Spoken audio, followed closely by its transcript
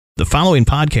The following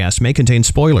podcast may contain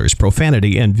spoilers,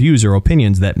 profanity, and views or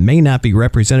opinions that may not be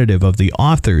representative of the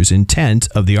author's intent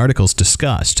of the articles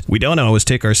discussed. We don't always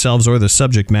take ourselves or the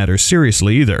subject matter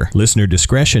seriously either. Listener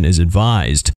discretion is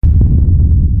advised.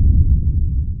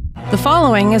 The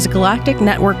following is a Galactic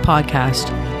Network podcast.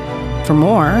 For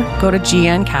more, go to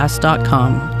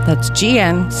gncast.com. That's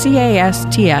gncast.com.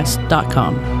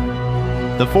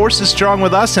 The Force is strong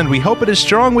with us, and we hope it is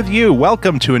strong with you.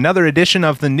 Welcome to another edition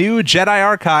of the new Jedi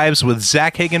Archives with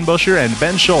Zach Hagenbusher and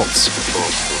Ben Schultz.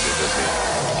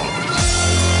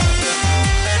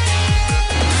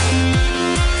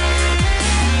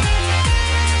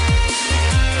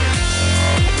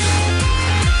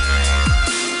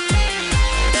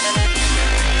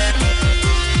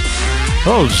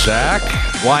 Oh, Zach.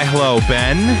 Why, hello,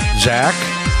 Ben. Zach,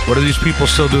 what are these people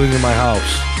still doing in my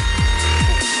house?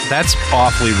 That's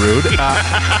awfully rude.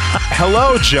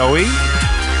 Hello, Joey.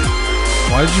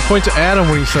 Why did you point to Adam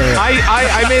when you said it?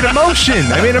 I made a motion.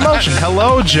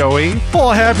 Hello, Joey.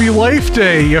 Well, happy Life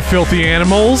Day, you filthy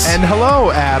animals. And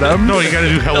hello, Adam. No, you gotta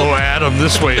do hello, Adam,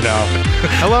 this way now.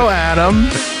 Hello, Adam.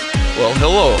 Well,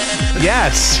 hello.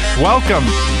 Yes, welcome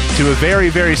to a very,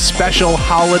 very special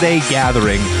holiday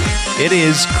gathering. It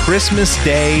is Christmas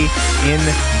Day in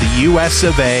the U.S.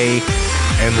 of A.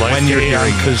 And Life when you're Day on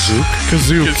hearing Kazook.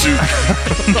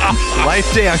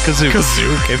 Life Day on Kazook.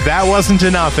 If that wasn't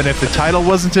enough, and if the title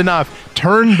wasn't enough,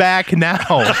 turn back now.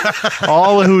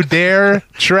 All who dare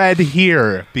tread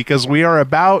here, because we are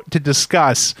about to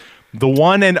discuss the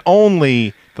one and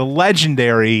only, the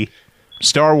legendary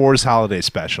Star Wars Holiday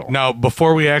Special. Now,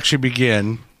 before we actually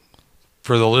begin,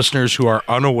 for the listeners who are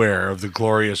unaware of the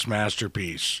glorious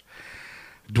masterpiece,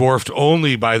 dwarfed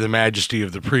only by the majesty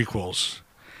of the prequels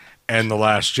and The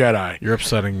Last Jedi. You're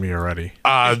upsetting me already.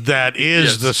 That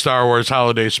is the Star Wars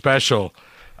Holiday Special.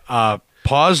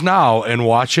 Pause now and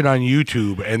watch it on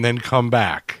YouTube and then come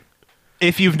back.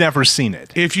 If you've never seen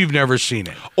it.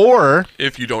 Or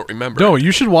If you don't remember. No,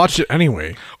 you should watch it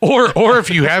anyway. Or if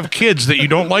you have kids that you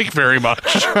don't like very much.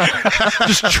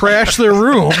 Just trash their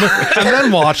room and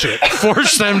then watch it.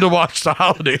 Force them to watch the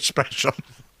Holiday Special.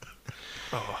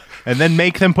 and then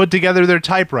make them put together their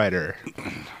typewriter.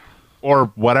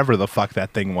 Or whatever the fuck that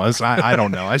thing was. I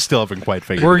don't know. I still haven't quite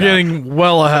figured We're it out. getting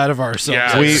well ahead of ourselves.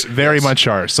 Yeah. We very much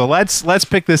are. So let's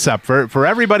pick this up. For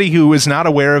everybody who is not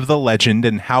aware of the legend,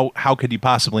 and how could you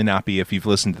possibly not be if you've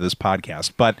listened to this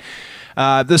podcast, but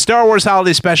the Star Wars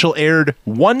Holiday Special aired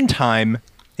one time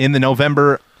in the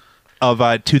November of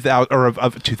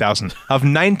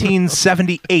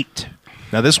 1978.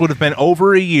 Now this would have been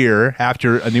over a year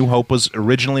after A New Hope was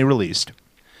originally released.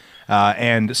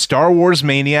 And Star Wars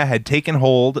Mania had taken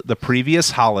hold the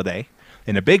previous holiday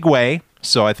in a big way,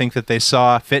 so I think that they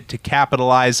saw fit to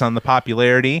capitalize on the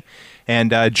popularity.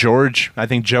 And George, I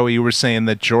think, Joey, you were saying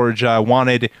that George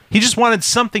just wanted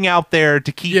something out there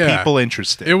to keep people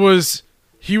interested.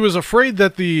 He was afraid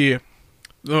that the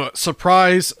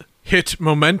surprise hit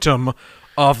momentum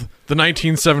of the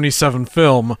 1977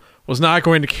 film was not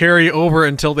going to carry over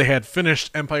until they had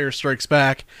finished Empire Strikes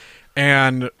Back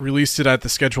and released it at the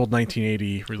scheduled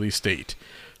 1980 release date.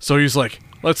 So he's like,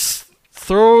 let's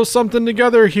throw something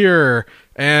together here,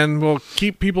 and we'll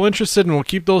keep people interested, and we'll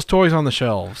keep those toys on the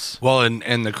shelves. Well,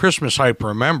 and the Christmas hype,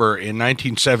 remember, in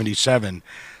 1977,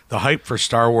 the hype for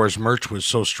Star Wars merch was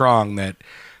so strong that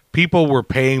people were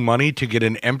paying money to get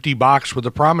an empty box with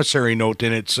a promissory note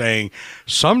in it saying,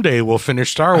 someday we'll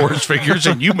finish Star Wars figures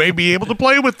and you may be able to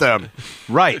play with them.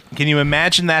 Right. Can you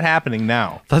imagine that happening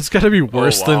now? That's got to be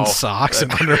worse than socks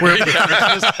and underwear.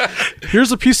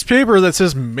 Here's a piece of paper that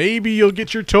says maybe you'll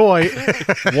get your toy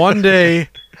one day,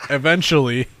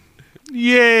 eventually.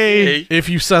 Yay! If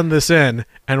you send this in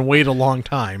and wait a long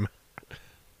time.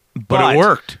 But it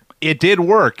worked. It did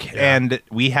work, and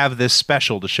we have this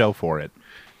special to show for it.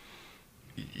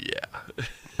 Yeah.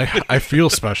 I feel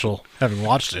special having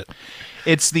watched it.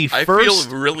 It's the I first...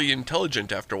 feel really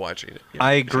intelligent after watching it. Yeah.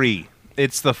 I agree.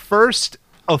 It's the first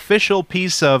official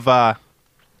piece of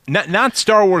not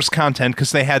Star Wars content,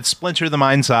 because they had Splinter the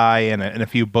Mind's Eye and a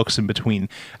few books in between.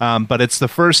 But it's the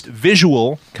first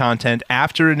visual content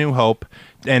after A New Hope,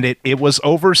 and it was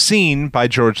overseen by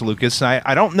George Lucas.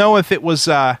 I don't know if it was...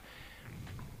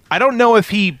 I don't know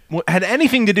if he had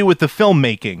anything to do with the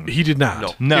filmmaking. He did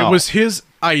not. No. It was his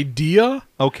idea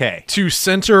to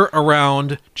center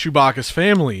around Chewbacca's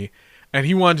family, and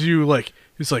he wanted to do,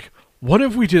 he's like, what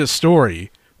if we did a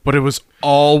story, but it was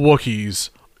all Wookiees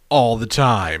all the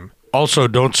time? Also,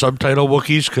 don't subtitle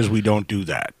Wookiees, because we don't do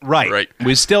that. Right.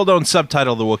 We still don't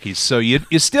subtitle the Wookiees, so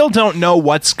you still don't know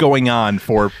what's going on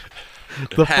for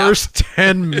the Half. first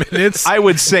 10 minutes. I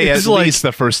would say at It's like least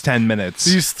the first 10 minutes.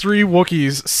 these three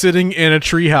Wookiees sitting in a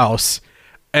treehouse,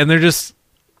 and they're just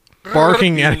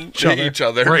barking at each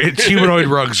other. Right, it's humanoid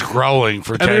rugs growling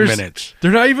for And 10 there's- minutes.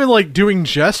 They're not even like doing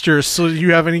gestures so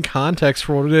you have any context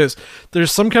for what it is.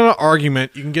 There's some kind of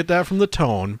argument. You can get that from the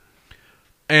tone.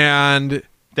 And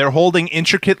They're holding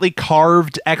intricately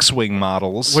carved X-Wing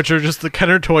models. which are just the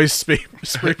Kenner toys spray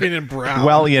painted brown.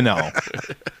 Well, you know.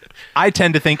 I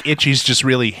tend to think Itchy's just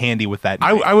really handy with that.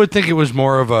 name. I would think it was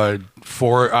more of a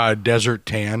desert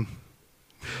tan.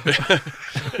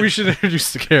 we should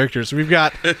introduce the characters. We've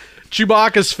got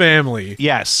Chewbacca's family.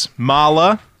 Yes,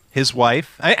 Mala, his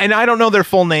wife, and I don't know their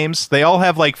full names. They all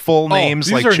have like full names,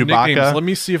 these like are Chewbacca. nicknames. Let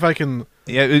me see if I can.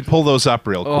 Yeah, pull those up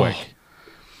real quick.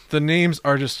 The names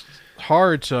are just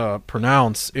hard to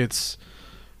pronounce. It's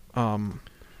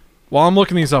while I'm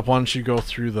looking these up, why don't you go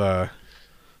through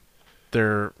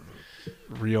their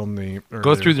real name? Or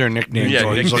Go through their nicknames. Yeah,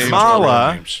 while he's nicknames. looking up their real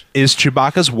Mala names. is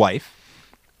Chewbacca's wife.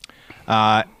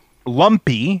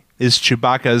 Lumpy is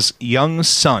Chewbacca's young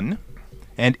son,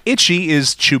 and Itchy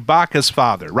is Chewbacca's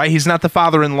father. Right? He's not the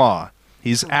father-in-law.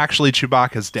 He's actually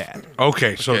Chewbacca's dad.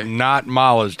 Okay, so Okay. not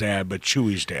Mala's dad, but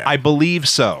Chewie's dad. I believe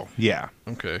so. Yeah.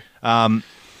 Okay.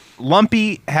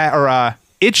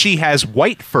 Itchy has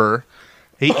white fur.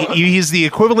 He's the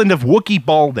equivalent of Wookiee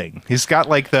balding. He's got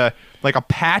like a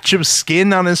patch of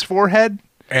skin on his forehead.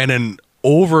 and an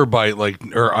overbite,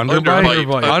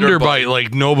 underbite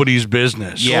like nobody's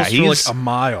business. Yeah, Goes for he's like a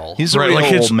mile. he's a right. real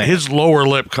Like old man. his lower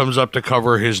lip comes up to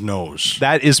cover his nose.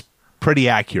 That is pretty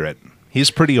accurate.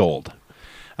 He's pretty old.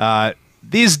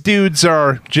 These dudes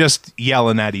are just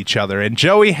yelling at each other, and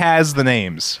Joey has the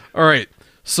names. All right.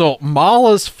 So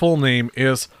Mala's full name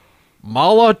is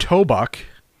Mala Tobuk.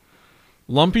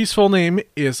 Lumpy's full name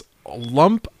is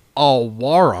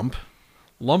Lump-a-Warump.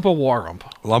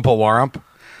 Lumpa-warump.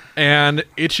 And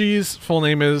Itchy's full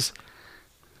name is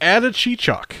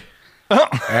Adachichuk.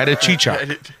 Add a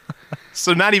chicha.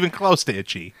 So not even close to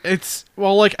Itchy. It's,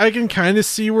 well, like, I can kind of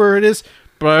see where it is,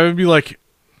 but I would be like,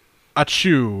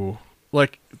 achoo.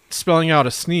 Like, spelling out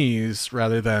a sneeze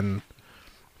rather than.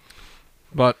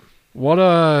 But, what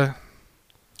a.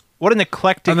 What an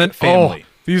eclectic And then, family.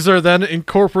 these are then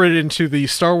incorporated into the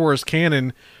Star Wars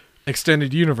canon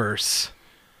extended universe,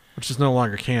 which is no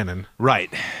longer canon. Right.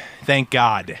 Thank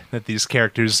God that these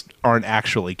characters aren't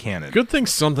actually canon. Good thing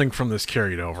something from this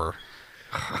carried over.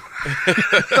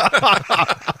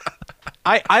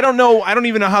 I don't know. I don't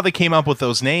even know how they came up with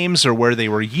those names or where they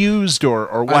were used or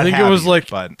what. I think it was like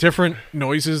but different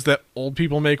noises that old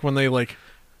people make when they like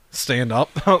stand up.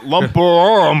 lump.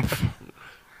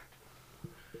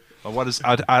 What does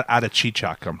out of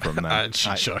Chichak come from? Then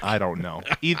Adachichuk. I don't know.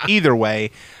 Either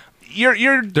way,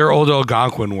 you're They're old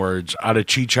Algonquin words. Out of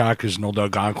chichak is an old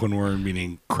Algonquin word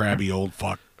meaning crabby old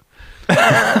fuck. the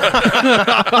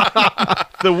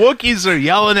Wookiees are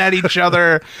yelling at each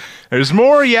other. There's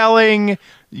more yelling.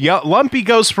 Lumpy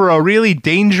goes for a really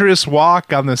dangerous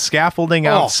walk on the scaffolding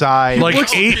outside.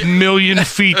 Like 8 million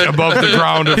feet above the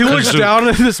ground of He looks Kazoo. down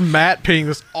at this matte painting,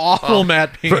 this awful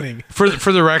matte painting. For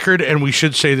the record, and we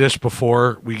should say this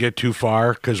before we get too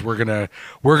far, because we're gonna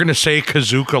say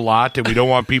Kazook a lot, and we don't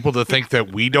want people to think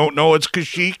that we don't know it's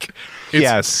Kashyyyk.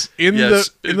 yes. In Yes,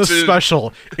 the it's in-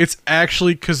 special, it's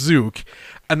actually Kazook,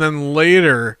 and then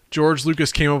later George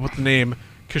Lucas came up with the name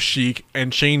Kashyyyk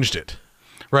and changed it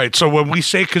Right. So when we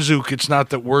say Kazook, it's not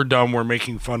that we're dumb. We're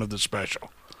making fun of the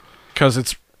special. because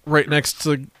it's right next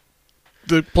to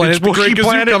the planet It's the Great Wookiee Kazook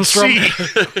Planet comes C.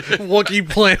 from. Wookiee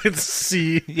Planet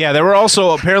C. Yeah, there were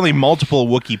also apparently multiple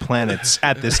Wookiee planets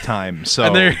at this time. So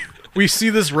And there we see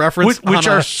this reference Which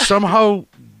on are a- somehow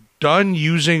done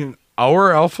using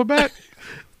our alphabet.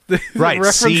 right,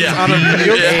 reference C, on a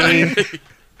D, A.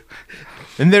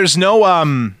 And there's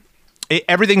no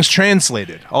everything's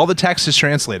translated. All the text is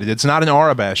translated. It's not in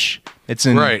Arabic. It's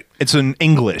in Right. It's in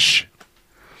English.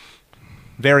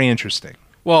 Very interesting.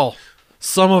 well,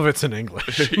 some of it's in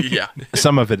English. Yeah.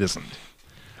 Some of it isn't.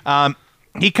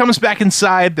 He comes back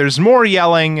inside. There's more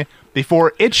yelling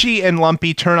before Itchy and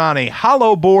Lumpy turn on a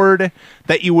hollow board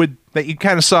that you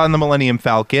kind of saw in the Millennium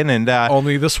Falcon, and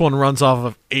Only this one runs off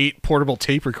of 8 portable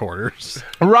tape recorders.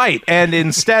 right. And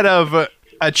instead of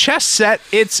a chess set,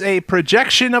 it's a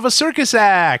projection of a circus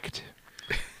act.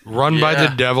 Run by the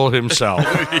Yeah. devil himself.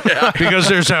 Because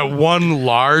there's that one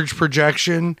large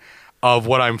projection of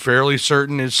what I'm fairly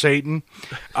certain is Satan,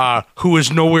 who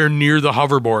is nowhere near the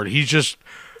hoverboard. He's just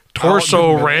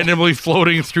torso randomly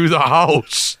floating through the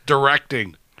house,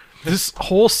 directing. This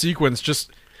whole sequence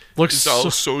just looks It's all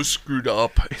so screwed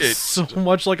up. It's so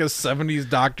much like a 70s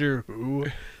Doctor Who.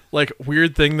 like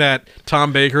weird thing that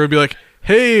Tom Baker would be like,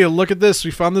 "Hey, look at this!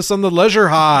 We found this on the Leisure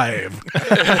Hive."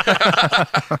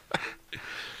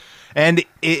 And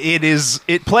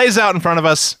it plays out in front of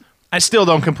us. I still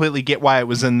don't completely get why it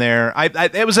was in there.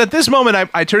 It was at this moment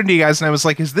I turned to you guys and I was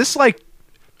like, is this like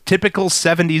typical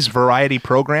 70s variety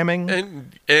programming?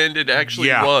 And it actually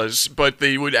Yeah. was, but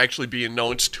they would actually be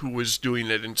announced who was doing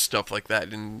it and stuff like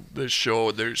that. In the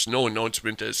show, there's no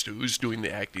announcement as to who's doing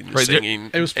the acting, the Right, singing.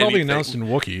 It was probably anything. announced in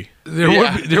Wookiee.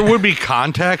 There would be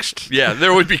context. Yeah,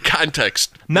 there would be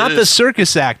context. Not It the is-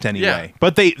 circus act anyway. Yeah.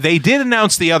 But they did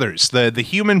announce the others. The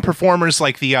human performers,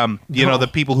 like the the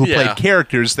people who Yeah. played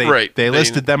characters, they Right. they They-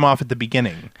 listed them off at the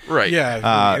beginning. Right. Yeah,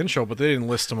 for the intro, but they didn't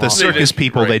list them The all. circus didn't,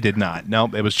 people, right. they did not.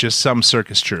 Nope, it was just some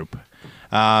circus troupe.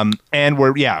 And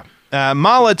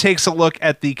Mala takes a look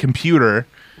at the computer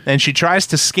and she tries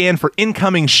to scan for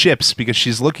incoming ships because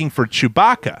she's looking for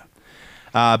Chewbacca.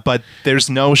 But there's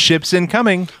no ships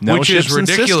incoming. No which ships is in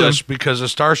ridiculous system. because a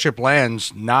starship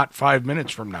lands not 5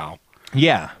 minutes from now.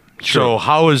 Yeah. So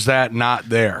how is that not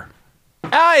there?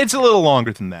 It's a little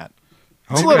longer than that.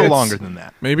 It's a Okay. little It's- longer than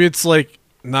that. Maybe it's like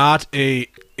not a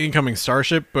incoming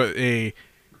starship, but a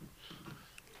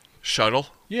Shuttle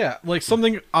like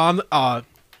something on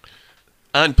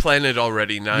on planet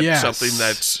already, not yes. something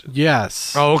that's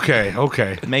yes, Oh,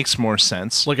 okay. It makes more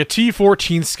sense. like a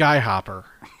T-14 Skyhopper.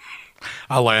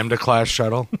 A Lambda class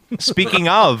shuttle. Speaking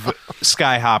of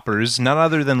Skyhoppers, none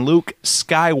other than Luke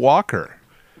Skywalker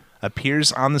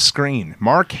appears on the screen.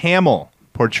 Mark Hamill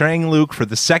portraying Luke for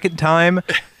the second time,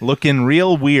 looking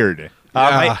real weird.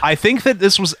 Yeah. I think that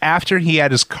this was after he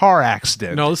had his car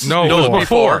accident. No, this is No, before. it was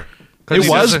before. It was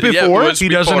doesn't- yeah, before? it was He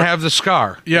doesn't before. have the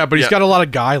scar. Yeah, but he's Yeah. got a lot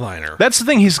of guy liner. That's the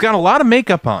thing. He's got a lot of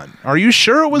makeup on. Are you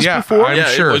sure it was Yeah, before? I'm Yeah,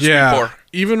 sure. it was Yeah, before.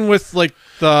 even with like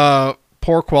the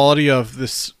poor quality of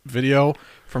this video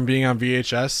from being on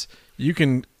VHS, you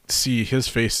can see his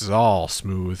face is all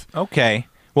smooth. Okay.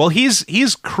 Well, he's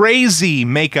crazy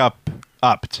makeup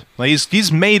upped. Like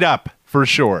he's made up for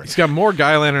sure. He's got more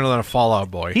guy liner than a Fallout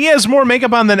Boy. He has more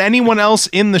makeup on than anyone else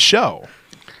in the show.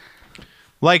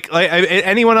 Like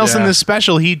anyone else in Yeah. this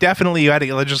special, he definitely had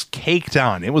it just caked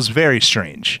on. It was very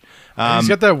strange. And he's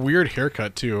got that weird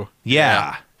haircut too.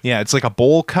 Yeah, it's like a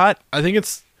bowl cut. I think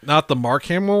it's not the Mark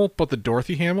Hamill, but the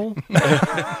Dorothy Hamill.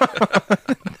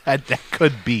 That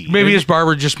could be. Maybe his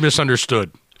barber just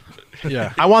misunderstood.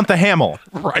 Yeah. I want the Hamill.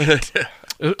 Right.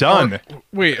 Done.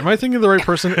 Wait, am I thinking of the right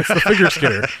person? It's the figure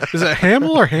skater. Is it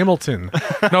Hamill or Hamilton?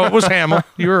 No, it was Hamill.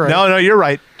 You were right. No, you're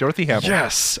right. Dorothy Hamill.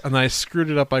 Yes, and I screwed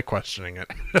it up by questioning it.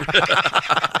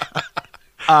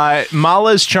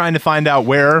 Mala's trying to find out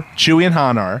where Chewie and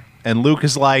Han are, and Luke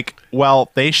is like, well,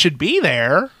 they should be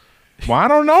there. Well, I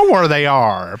don't know where they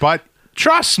are, but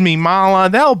trust me, Mala,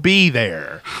 they'll be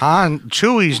there.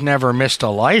 Chewie's never missed a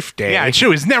life day. Yeah,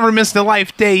 Chewie's never missed a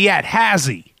life day yet, has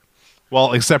he?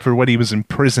 Well, except for when he was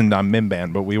imprisoned on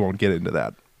Mimban, but we won't get into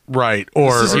that. Right.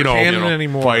 Or, This isn't canon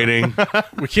anymore. fighting.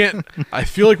 We can't. I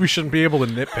feel like we shouldn't be able to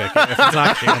nitpick it if it's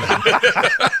not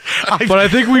canon. But I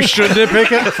think we should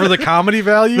nitpick it for the comedy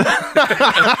value.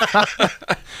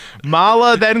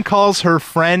 Mala then calls her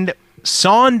friend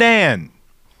Sondan.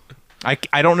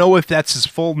 I don't know if that's his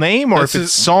full name or That's if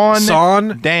it's his-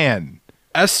 Sondan.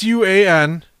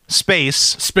 SUAN Space.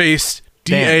 space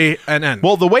DANN.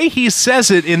 Well, the way he says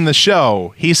it in the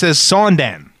show, he says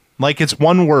Sondan, like it's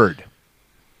one word.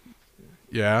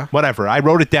 yeah. Whatever. I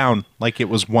wrote it down like it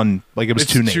was one, like it was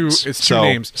It's two two- names. it's two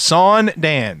names.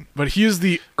 Sondan. But he is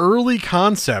the early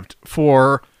concept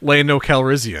for Lando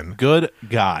Calrissian. Good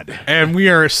God. And we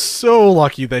are so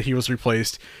lucky that he was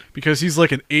replaced because he's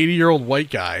like an 80-year-old white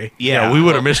guy. Yeah, we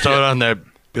would have missed out on that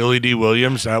Billy D.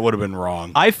 Williams. That would have been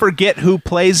wrong. I forget who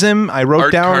plays him. I wrote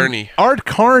Art down Carney. Art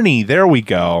Carney. There we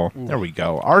go. There we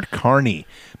go. Art Carney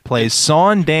plays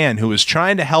Sondan, who is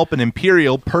trying to help an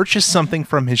Imperial purchase something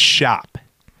from his shop.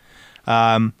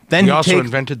 Then He he also takes.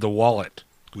 invented the wallet,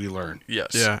 we learned. yes.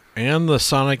 Yeah. And the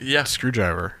sonic Yeah.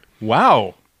 screwdriver.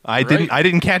 Wow. I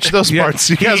didn't catch those Yeah. parts.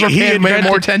 You guys He- were he paying way more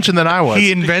invented- attention than I was.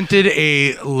 He invented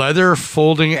a leather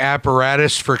folding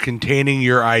apparatus for containing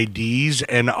your IDs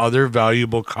and other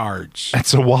valuable cards.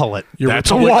 That's a wallet. That's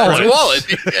a Republic wallet. It's a wallet.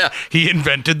 Yeah. He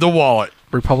invented the wallet.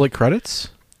 Republic credits?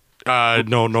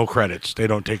 No credits. They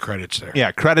don't take credits there.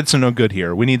 Yeah, credits are no good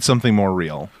here. We need something more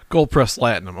real. Gold press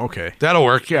platinum. Okay. That'll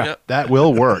work, yeah. Yep. That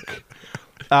will work.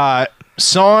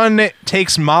 Son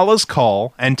takes Mala's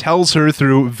call and tells her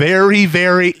through very,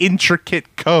 very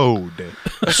intricate code.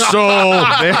 So,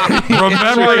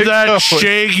 remember that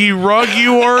shaggy rug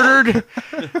you ordered?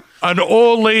 An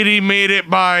old lady made it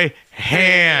by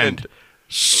hand.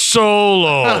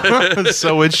 Solo.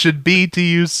 So it should be to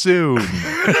you soon.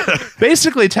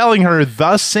 Basically telling her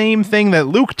the same thing that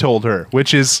Luke told her,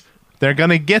 which is they're going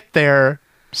to get there,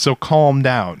 so calm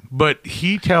down. But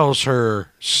he tells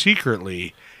her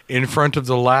secretly in front of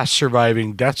the last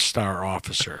surviving Death Star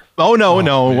officer. Oh,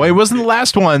 no. It wasn't the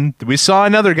last one. We saw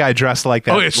another guy dressed like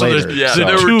that Okay, so later. there's Yeah, so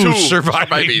there were two surviving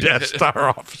surviving. Death Star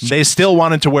officers. they still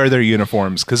wanted to wear their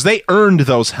uniforms because they earned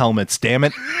those helmets, damn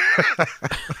it.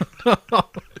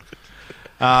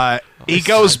 He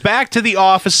goes back to the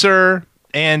officer,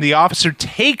 and the officer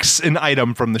takes an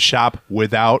item from the shop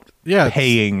without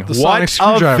paying. the sonic What a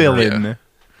screwdriver. villain. Yeah.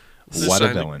 What a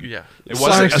Sonic- villain. Yeah. It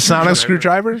wasn't a sonic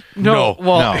screwdriver? No,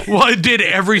 well, No. Well, it did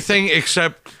everything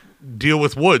except deal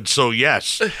with wood, so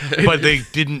yes. But they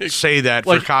didn't say that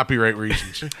for Like- copyright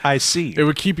reasons. I see. it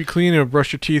would keep you clean. It would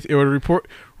brush your teeth. It would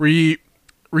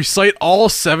recite all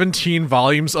 17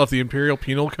 volumes of the Imperial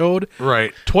Penal Code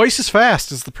Right. twice as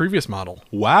fast as the previous model.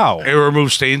 Wow. It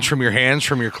removes stains from your hands,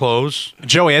 from your clothes.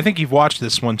 Joey, I think you've watched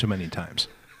this one too many times.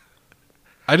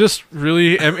 I just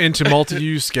really am into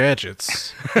multi-use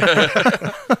gadgets.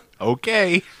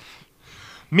 Okay.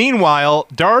 Meanwhile,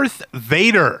 Darth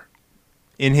Vader,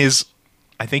 in his,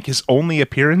 I think his only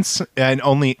appearance and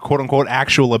only quote-unquote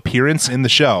actual appearance in the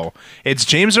show, it's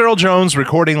James Earl Jones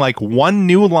recording like one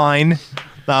new line,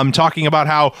 talking about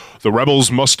how the rebels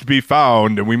must be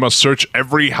found and we must search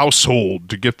every household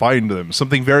to find them.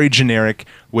 Something very generic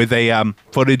with a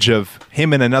footage of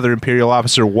him and another Imperial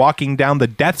officer walking down the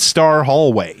Death Star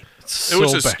hallway. It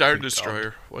was a Star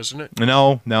Destroyer, wasn't it?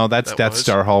 No, that's That Death was?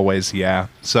 Star hallways, yeah.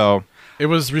 So... It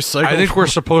was recycled. I think we're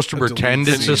supposed to a pretend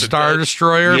deleted it's a scene. Star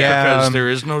Destroyer Yeah. because there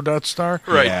is no Death Star.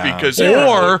 Right, Yeah. because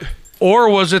Or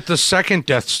was it the second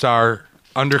Death Star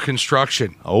under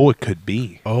construction? Oh, it could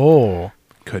be. Oh.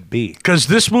 Could be. Because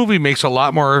this movie makes a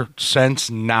lot more sense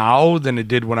now than it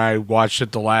did when I watched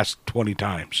it the last 20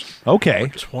 times.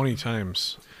 Okay. 20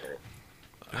 times.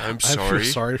 I'm I sorry.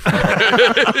 feel sorry for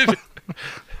that.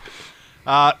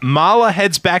 Mala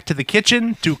heads back to the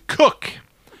kitchen to cook,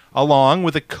 along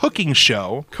with a cooking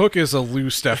show Cook is a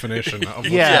loose definition of what's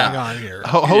Yeah. going on here.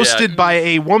 hosted Yeah. by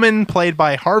a woman played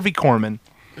by Harvey Korman.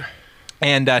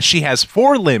 And she has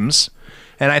 4 limbs.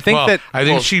 And I think Well, that... I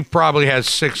think she probably has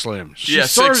 6 limbs. Yeah,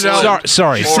 started 6 out- limbs.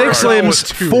 Sorry, Four 6 arms. limbs,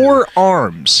 With 2. 4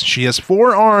 arms. She has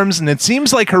 4 arms, and it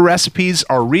seems like her recipes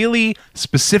are really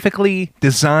specifically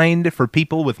designed for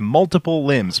people with multiple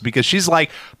limbs, because she's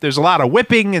like, there's a lot of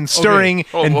whipping and stirring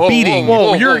Oh, and whoa, beating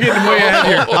Whoa, you're getting way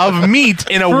ahead here. of meat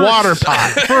in a water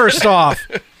pot. First off,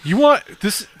 you want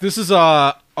this is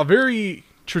a very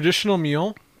traditional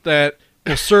meal that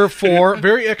will serve 4,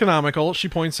 very economical, she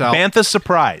points out. Bantha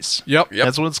surprise. Yep.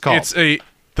 That's what it's called. It's the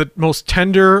most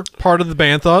tender part of the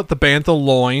bantha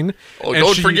loin. Oh, And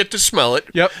don't she- forget to smell it.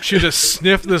 Yep, she just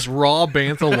sniffed this raw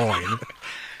bantha loin.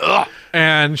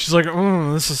 And she's like,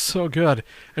 this is so good.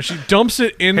 And she dumps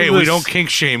it into Hey, this, we don't kink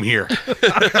shame here.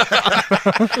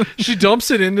 she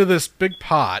dumps it into this big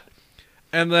pot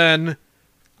and then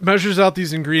measures out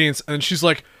these ingredients, and she's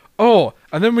like, oh,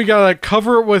 and then we gotta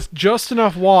cover it with just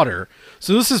enough water.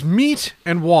 So this is meat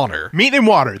and water. meat and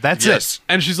water. That's Yes.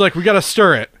 And she's like, we gotta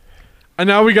stir it. And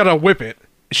now we gotta whip it.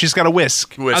 it. She's got a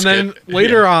whisk. Whisk and then it.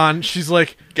 later on, she's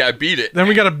like, Gotta beat it. then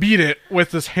we gotta beat it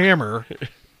with this hammer.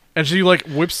 And she like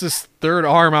whips this third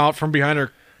arm out from behind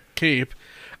her cape.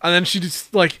 And then she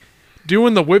just like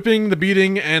doing the whipping, the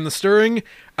beating, and the stirring.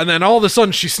 And then all of a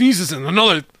sudden she sneezes and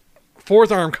another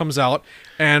 4th arm comes out.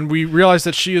 And we realize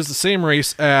that she is the same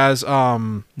race as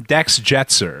Dex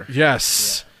Jetser.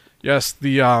 yes. Yes,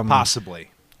 the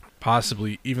Possibly.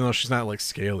 possibly, even though she's not like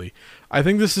scaly. I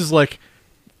think this is like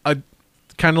a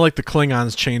kind of like the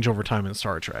Klingons change over time in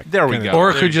Star Trek. There we Kinda- go. Or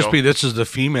it There could you just go. be this is the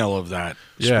female of that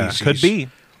Yeah. species. Could be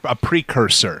a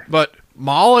precursor. But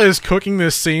Mala is cooking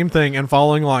this same thing and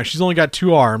following along. She's only got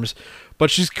 2 arms, but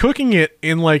she's cooking it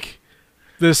in like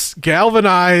this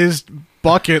galvanized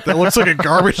bucket that looks like a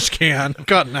garbage can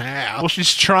cut in half. Well,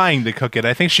 she's trying to cook it.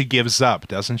 I think she gives up,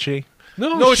 doesn't she?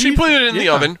 No, she put it in the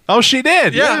oven. Oh, she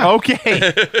did. Yeah.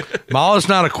 Okay. Mala's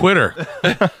not a quitter.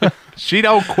 She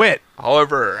don't quit.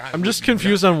 However, I'm just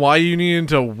confused on why you needed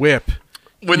to whip.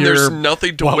 when You're- there's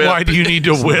nothing to Why, whip. why do you need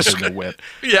to whisk The whip.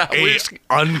 Yeah, a whisk.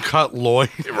 uncut loin?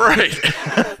 Right.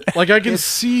 Like I can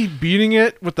see beating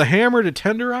it with the hammer to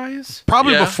tenderize.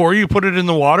 Probably Yeah. before you put it in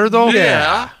the water, though.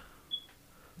 Yeah.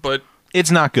 But It's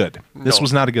not good. This No.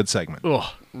 was not a good segment. Ugh.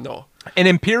 no. An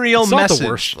Imperial It's not message. the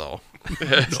worst though.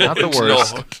 It's not the It's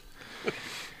worst. not.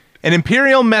 An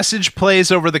Imperial message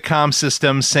plays over the comm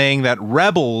system saying that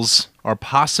rebels are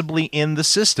possibly in the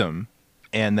system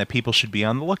and that people should be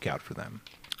on the lookout for them.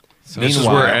 This is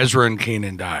where Ezra and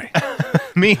Kanan die.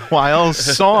 Meanwhile,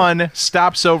 Son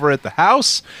stops over at the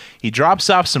house. He drops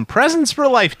off some presents for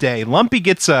Life Day. Lumpy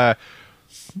gets a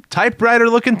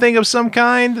typewriter-looking thing of some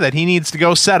kind that he needs to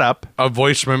go set up. A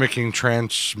voice-mimicking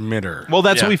transmitter. Well,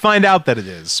 that's Yeah. what we find out that it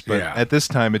is. But Yeah. at this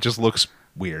time, it just looks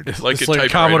weird. Like It's a like typewriter.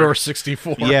 Commodore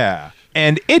 64. Yeah.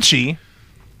 And Itchy,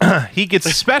 he gets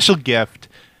a special gift,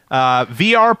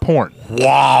 VR porn.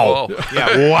 Wow.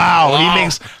 Yeah, wow. He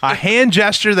makes a hand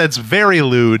gesture that's very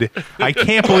lewd. I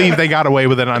can't believe they got away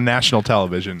with it on national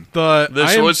television.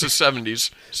 This was the 70s.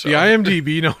 So. The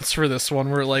IMDb notes for this one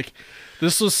were like,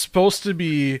 this was supposed to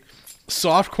be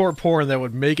softcore porn that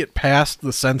would make it past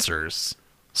the censors.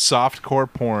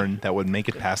 Softcore porn that would make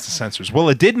it past the censors. Well,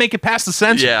 it did make it past the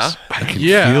censors. Yeah. I can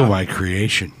Yeah. feel my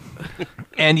creation.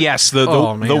 And yes, the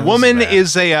Oh, man, the this is woman bad.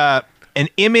 is an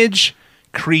image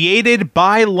created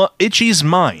by Itchy's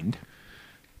mind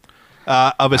of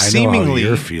a I know how seemingly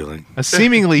you're feeling.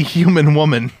 human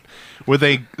woman with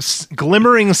a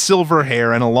glimmering silver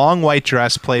hair and a long white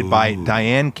dress played by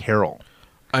Diane Carroll.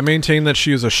 I maintain that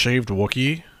she is a shaved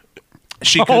Wookiee.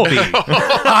 She could be.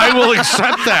 I will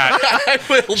accept that. I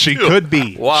will She too. could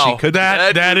be. Wow. She could.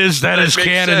 That is makes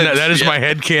canon. sense. That is Yeah. my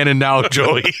head canon now,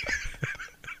 Joey.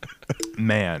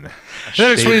 Man.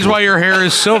 That explains why your hair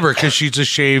is silver, because she's a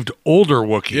shaved older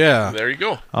Wookiee. Yeah. There you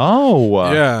go.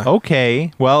 Oh. Yeah.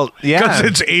 Okay. Well, yeah. Because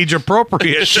it's age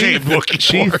appropriate shaved Wookiee.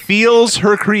 She porn. feels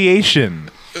her creation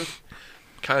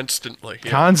Constantly. Yeah.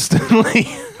 constantly.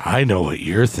 I know what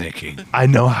you're thinking. I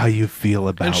know how you feel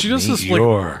about And she does me. this like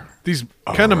You're these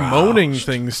kind of moaning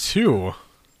things too.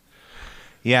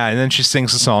 Yeah, and then she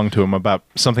sings a song to him about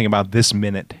something about this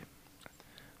minute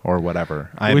or whatever.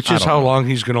 which I is don't how know. long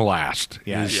he's going to last.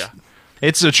 Yeah. Yeah.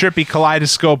 It's a trippy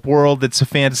kaleidoscope world. It's a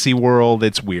fantasy world.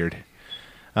 It's weird.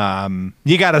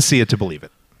 You got to see it to believe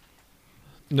it.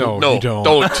 No, No, you don't.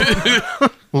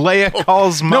 Leia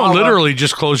calls No, Mala. literally,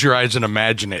 just close your eyes and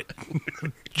imagine it.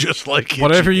 Just like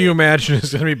Whatever you imagine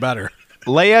is going to be better.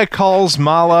 Leia calls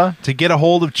Mala to get a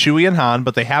hold of Chewie and Han,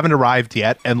 but they haven't arrived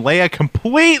yet. And Leia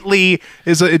completely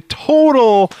is a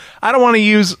total, I don't want to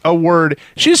use a word.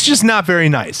 She's just not very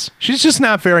nice. She's just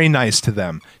not very nice to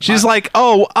them. She's like,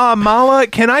 oh, Mala,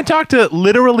 can I talk to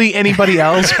literally anybody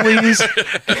else, please?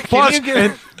 Plus,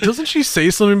 and doesn't she say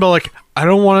something about like, I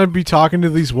don't want to be talking to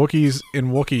these Wookiees in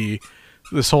Wookiee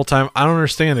this whole time? I don't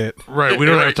understand it. Right, we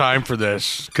don't have Right. time for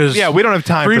this. Cause Yeah, we don't have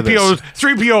time for this.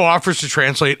 3PO offers to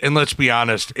translate, and let's be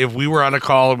honest, if we were on a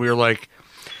call and we were like,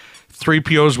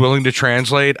 3PO is willing to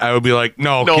translate, I would be like,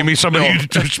 no, No, give me somebody no.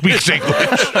 who speaks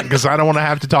English. Because I don't want to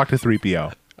have to talk to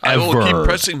 3PO. I will keep Ever.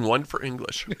 pressing 1 for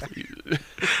English.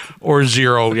 Or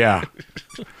 0, yeah.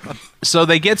 So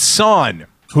they get Son,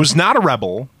 who's not a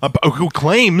rebel, who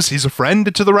claims he's a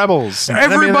friend to the rebels.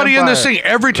 Everybody in this Empire. thing,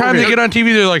 every time they get on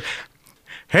TV, they're like,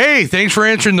 hey, thanks for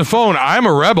answering the phone. I'm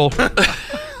a rebel.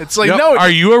 It's like, Yep. no, Are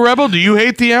you a rebel? Do you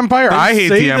hate the Empire? I hate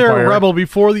say the they're Empire. a rebel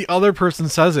before the other person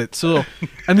says it. So,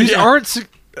 and these Yeah. aren't.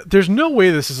 There's no way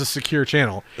this is a secure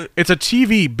channel. It's a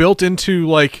TV built into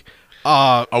like,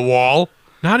 A wall?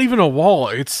 not even a wall.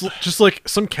 It's just like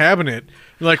some cabinet.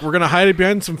 Like we're gonna hide it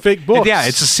behind some fake books. Yeah,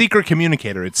 it's a secret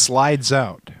communicator. It slides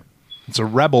out. It's a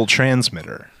rebel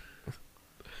transmitter.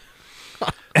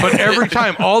 But every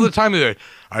time, all the time, they're like,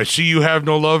 I see you have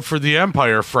no love for the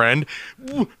Empire, friend.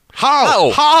 How?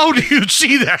 How? How do you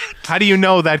see that? How do you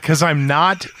know that? Because I'm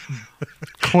not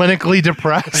clinically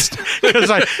depressed.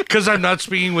 Because I'm not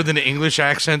speaking with an English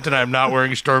accent and I'm not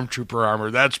wearing stormtrooper armor.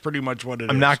 That's pretty much what it is.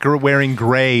 I'm not wearing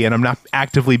gray, and I'm not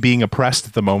actively being oppressed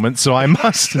at the moment, so I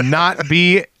must not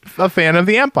be a fan of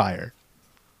the Empire.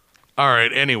 All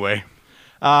right, anyway.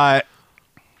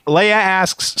 Leia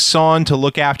asks Son to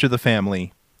look after the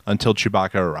family until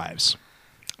Chewbacca arrives.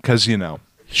 Because, she can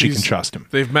She's- trust him.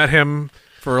 They've met him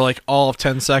for like all of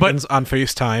 10 seconds on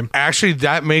FaceTime. Actually,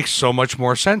 that makes so much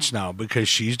more sense now because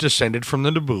she's descended from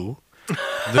the Naboo.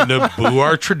 The Naboo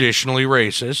are traditionally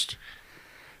racist.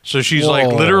 So she's like,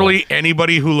 Whoa. literally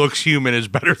anybody who looks human is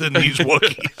better than these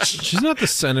Wookiees. She's not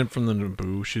descended from the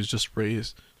Naboo. She's just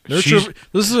raised. She's-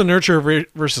 This is a nurture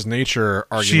versus nature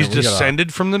argument. She's We gotta-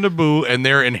 descended from the Naboo and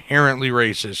they're inherently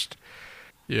racist.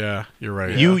 Yeah, you're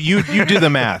right. You do the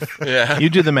math. Yeah. You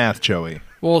do the math, Joey.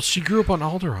 Well, she grew up on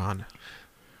Alderaan.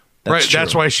 Right, true.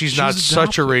 that's why she's not She's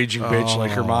such a adopted. raging bitch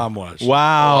like her mom was.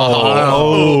 Wow.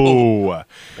 Oh.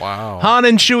 Wow. Han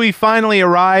and Chewie finally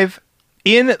arrive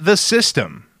in the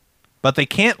system, but they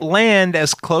can't land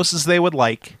as close as they would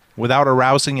like without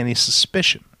arousing any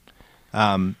suspicion.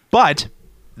 But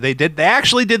they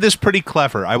actually did this pretty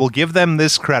clever. I will give them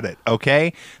this credit,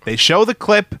 okay? They show the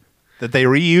clip that they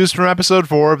reused from episode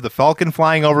 4 of the Falcon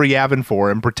flying over Yavin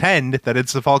 4 and pretend that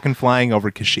it's the Falcon flying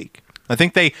over Kashyyyk. I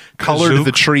think they colored Kazook?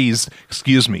 the trees.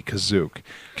 Excuse me, Kazook.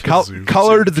 Kazook.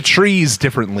 Colored the trees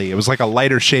differently. It was like a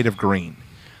lighter shade of green.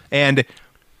 And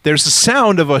there's the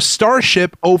sound of a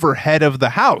starship overhead of the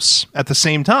house at the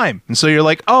same time. And so you're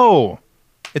like, oh,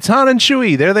 it's Han and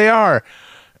Chewie. There they are.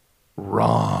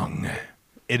 Wrong.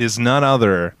 It is none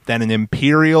other than an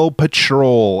Imperial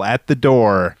patrol at the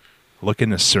door looking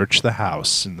to search the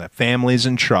house, and the family's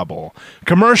in trouble.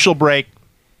 Commercial break.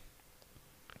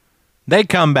 They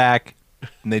come back,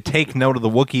 and they take note of the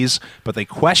Wookiees, but they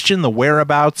question the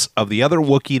whereabouts of the other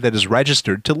Wookiee that is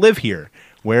registered to live here.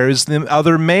 Where is the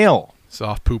other male?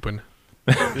 Soft pooping.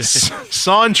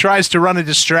 Son tries to run a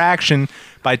distraction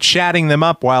by chatting them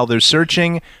up while they're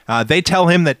searching. They tell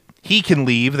him that he can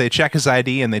leave. They check his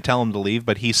ID and they tell him to leave,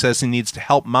 but he says he needs to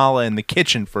help Mala in the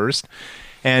kitchen first.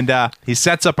 And he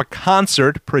sets up a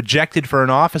concert projected for an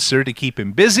officer to keep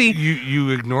him busy. You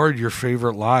ignored your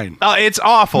favorite line. Oh, it's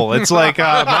awful. It's like,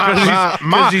 Mala,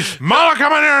 come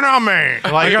in here and help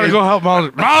me. Like, I gotta go help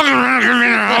Molly.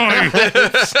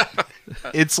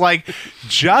 It's like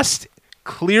just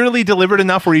clearly delivered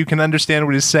enough where you can understand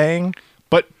what he's saying,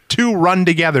 but two run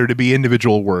together to be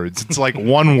individual words. It's like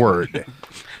one word.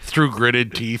 Through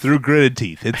gritted teeth. Through gritted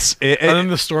teeth. And then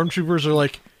the stormtroopers are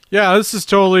like, yeah, this is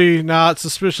totally not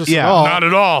suspicious at all. Not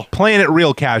at all. Playing it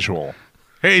real casual.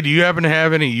 Hey, do you happen to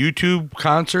have any YouTube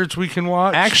concerts we can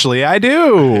watch? Actually, I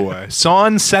do.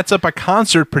 Son sets up a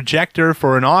concert projector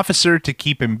for an officer to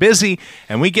keep him busy,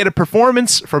 and we get a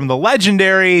performance from the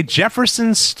legendary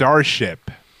Jefferson Starship.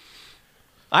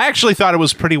 I actually thought it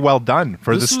was pretty well done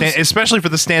for especially for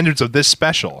the standards of this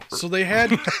special. So they had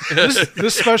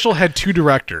this special had two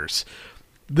directors.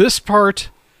 This part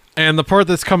and the part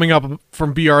that's coming up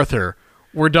from B. Arthur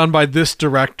were done by this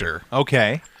director.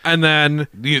 Okay. And then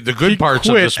The good he parts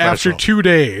quit of the special. after 2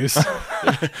 days.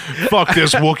 Fuck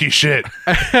this Wookiee shit.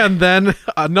 And then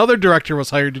another director was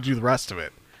hired to do the rest of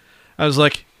it. I was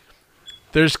like,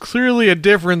 there's clearly a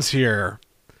difference here.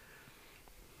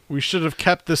 We should have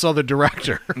kept this other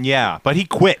director. Yeah, but he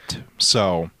quit,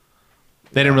 so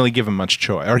they didn't really give him much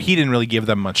choice, or he didn't really give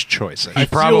them much choice. He feel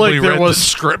probably like there read was- the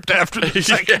script after the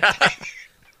second.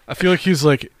 I feel like he's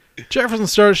like, Jefferson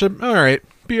Starship, all right.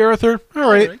 B. Arthur, all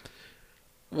right.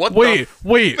 What? Wait.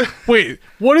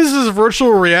 What is this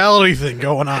virtual reality thing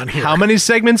going on here? How many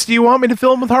segments do you want me to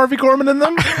film with Harvey Korman in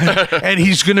them? And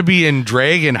he's going to be in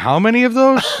drag in how many of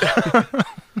those?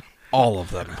 All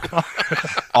of them.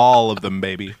 All of them,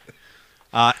 baby.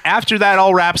 After that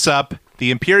all wraps up,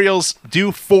 the Imperials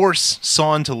do force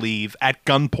Son to leave at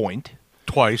gunpoint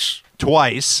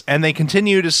Twice. and they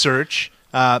continue to search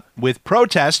with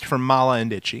protest from Mala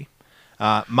and Itchy.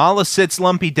 Mala sits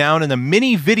Lumpy down in a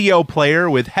mini video player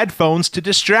with headphones to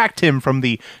distract him from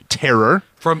the terror.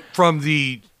 From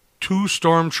the three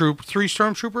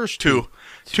stormtroopers? Two.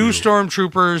 Two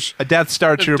stormtroopers, A Death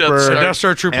Star trooper, Star- a Death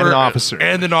Star trooper, and an officer.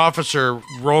 and an officer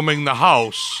roaming the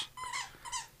house.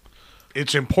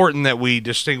 It's important that we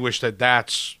distinguish that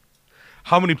that's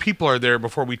how many people are there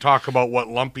before we talk about what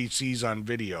Lumpy sees on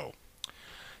video.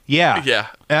 Yeah.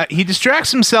 Yeah. He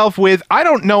distracts himself with, I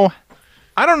don't know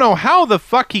how the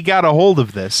fuck he got a hold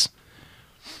of this.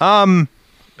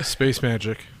 Space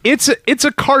magic. It's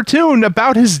a cartoon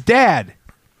about his dad.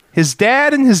 His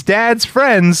dad and his dad's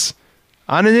friends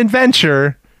on an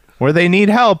adventure where they need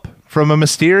help from a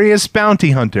mysterious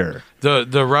bounty hunter.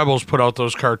 The rebels put out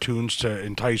those cartoons to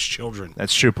entice children.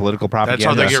 That's true, political propaganda.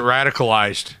 That's how they get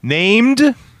radicalized.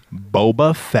 Named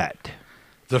Boba Fett.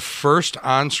 The first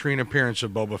on-screen appearance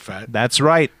of Boba Fett. That's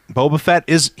right. Boba Fett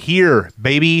is here,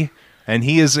 baby. And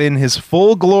he is in his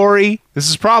full glory. This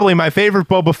is probably my favorite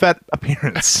Boba Fett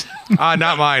appearance.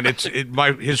 Not mine.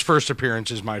 His first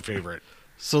appearance is my favorite.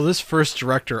 So this first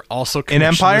director also In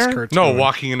commissioned Empire? this cartoon. No,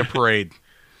 walking in a parade.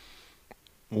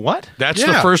 What? That's Yeah.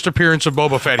 the first appearance of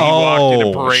Boba Fett. He walked in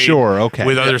a parade. sure, okay.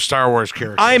 With other Star Wars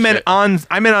characters. I meant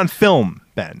on film,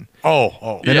 Ben.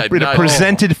 Oh. Yeah, In a not-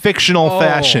 presented fictional Oh.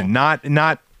 fashion, not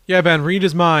Yeah, Ben, read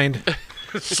his mind.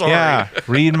 Sorry. yeah.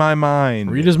 Read my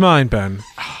mind. Read his mind, Ben.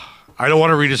 I don't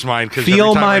want to read his mind because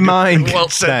Feel my mind. Well,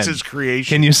 sense Ben. his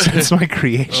creation. Can you sense my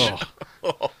creation?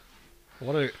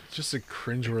 Just a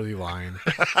cringeworthy line.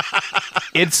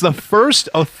 It's the first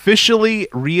officially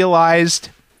realized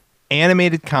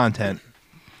animated content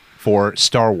for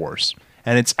Star Wars.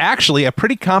 And it's actually a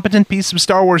pretty competent piece of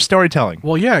Star Wars storytelling.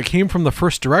 Well, yeah, it came from the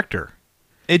first director.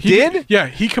 It He did? Yeah,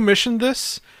 he commissioned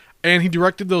this, and he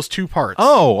directed those two parts.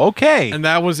 Oh, okay. And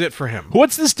that was it for him.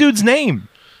 What's this dude's name?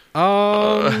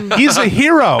 Um, He's a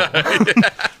hero.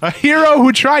 A hero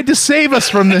who tried to save us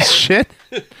from this shit.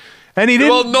 And he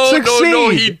didn't succeed. No,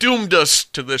 he doomed us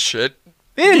to this shit.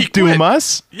 He didn't He doom quit.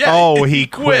 us. Yeah, oh, he he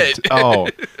quit. quit. Oh,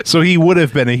 so he would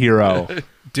have been a hero.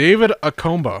 David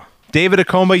Akomba. David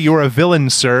Akomba, you're a villain,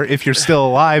 sir, if you're still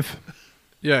alive.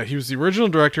 Yeah, he was the original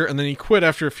director, and then he quit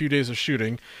after a few days of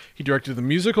shooting. He directed the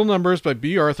musical numbers by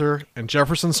B. Arthur and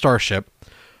Jefferson Starship,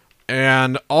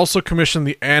 and also commissioned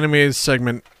the animated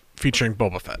segment featuring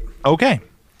Boba Fett. Okay.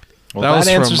 Well, that was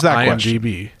answers from that IMDb.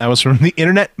 question. That was from the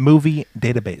Internet Movie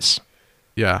Database.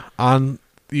 Yeah,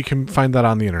 you can find that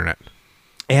on the internet.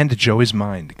 And Joey's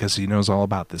mind, because he knows all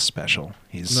about this special.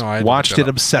 He's No, I had to watched look it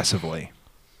that obsessively.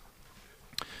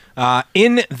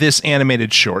 In this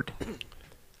animated short,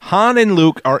 Han and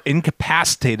Luke are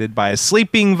incapacitated by a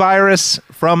sleeping virus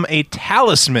from a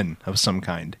talisman of some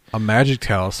kind. A magic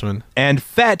talisman. And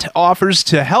Fett offers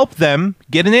to help them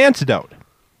get an antidote.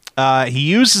 He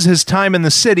uses his time in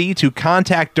the city to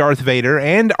contact Darth Vader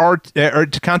or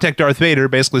to contact Darth Vader,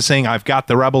 basically saying, "I've got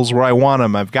the rebels where I want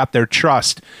them. I've got their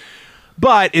trust."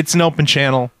 But it's an open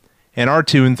channel, and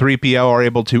R2 and 3PO are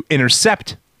able to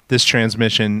intercept this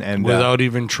transmission and Without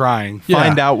even trying.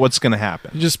 find Yeah. out what's going to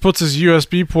happen. He just puts his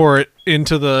USB port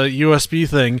into the USB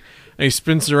thing, and he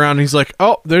spins it around, and he's like,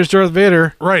 oh, there's Darth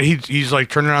Vader. Right. He's like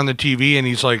turning on the TV and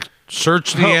he's like,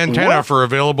 search the antenna what? for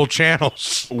available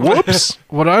channels. Whoops.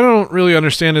 What I don't really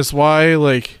understand is why,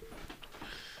 why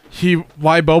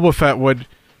Boba Fett would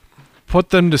put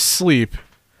them to sleep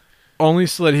only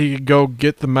so that he could go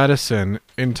get the medicine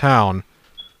in town.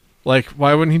 Like,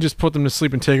 why wouldn't he just put them to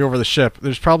sleep and take over the ship?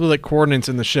 There's probably, coordinates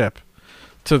in the ship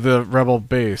to the rebel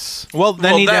base. Well,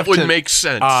 then he'd that have would to make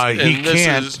sense. He And this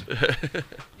can't. is-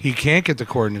 He can't get the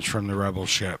coordinates from the rebel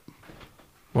ship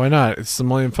Why not? It's the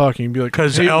Millennium Falcon. You'd be like,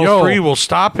 because hey, L3 yo, will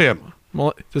stop him.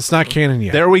 well, it's not canon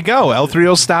yet. There we go. L3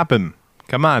 will stop him.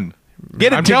 Come on.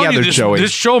 Get it I'm telling together, you, Joey.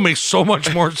 this show makes so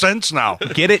much more sense now.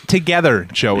 Get it together,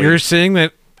 Joey. You're saying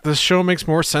that this show makes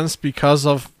more sense because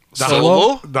of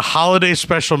Solo? The holiday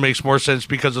special makes more sense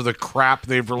because of the crap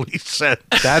they've released since.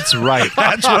 That's right.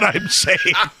 That's what I'm saying.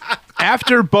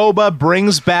 After Boba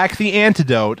brings back the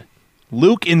antidote,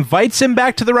 Luke invites him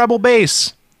back to the rebel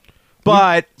base.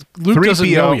 But Luke doesn't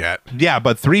know yet. Yeah,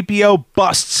 but 3PO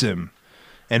busts him,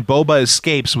 and Boba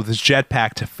escapes with his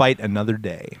jetpack to fight another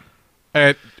day.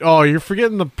 You're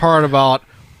forgetting the part about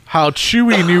how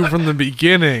Chewie knew from the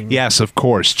beginning. Yes, of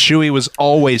course. Chewie was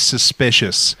always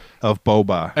suspicious of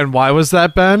Boba. And why was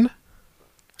that, Ben?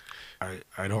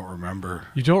 I don't remember.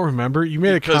 You don't remember? You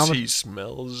made because a comment. he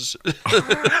smells.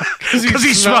 Because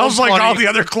he smells like all the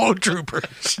other clone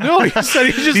troopers. No, he said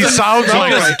he just He doesn't sounds smell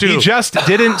like right. it, too. He just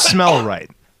didn't smell right.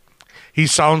 He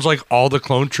sounds like all the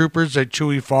clone troopers that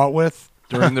Chewie fought with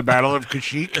during the Battle of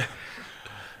Kashyyyk.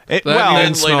 That Well, didn't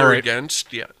and smell later right.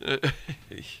 against, yeah.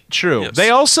 true. Yes. They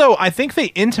also, I think they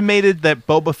intimated that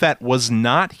Boba Fett was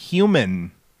not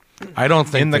human. I don't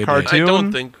think In the they did. cartoon? I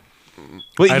don't think.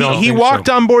 Well, I don't he think walked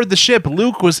so. on board the ship.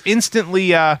 Luke was instantly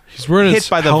He's wearing hit his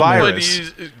by the helmet.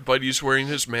 virus. But he's wearing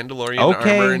his Mandalorian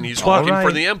Okay, armor and he's all working for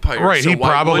right. the Empire. Right, so he why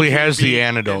probably wouldn't has be the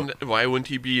antidote. why wouldn't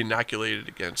he be inoculated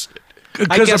against it?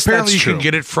 Because guess apparently that's you can true.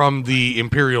 get it from the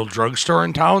Imperial Drugstore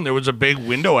in town. There was a big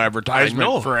window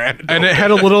advertisement for antidote. And it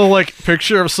had a little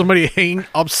picture of somebody hanging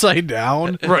upside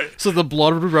down, Right. So the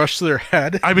blood would rush to their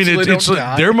head. I mean, so they it's don't like,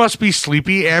 die. there must be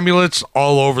sleepy amulets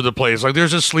all over the place. Like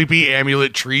there's a sleepy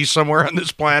amulet tree somewhere on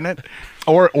this planet.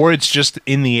 Or it's just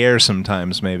in the air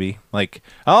sometimes, maybe. Like,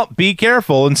 oh, be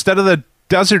careful. Instead of the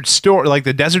desert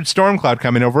storm cloud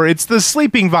coming over, it's the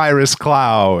sleeping virus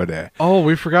cloud. Oh,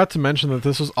 we forgot to mention that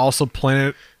this was also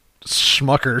Planet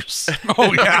Schmuckers.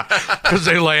 Oh yeah, because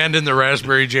they land in the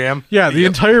raspberry jam. Yeah, the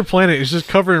entire planet is just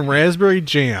covered in raspberry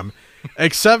jam,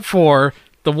 except for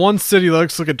the one city that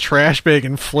looks like a trash bag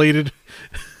inflated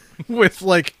with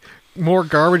more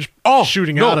garbage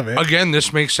shooting no, out of it. Again,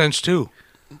 this makes sense too.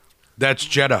 That's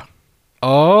Jeddah,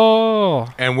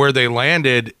 Oh, and where they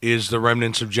landed is the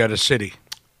remnants of Jeddah City.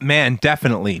 Man,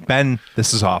 definitely. Ben,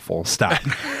 this is awful. Stop.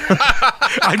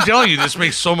 I'm telling you, this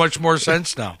makes so much more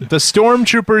sense now. The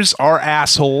stormtroopers are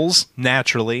assholes,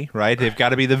 naturally, right? They've got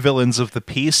to be the villains of the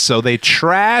piece, so they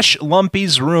trash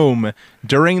Lumpy's room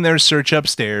during their search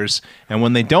upstairs, and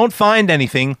when they don't find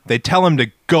anything, they tell him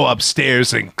to go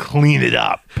upstairs and clean it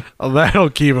up. that'll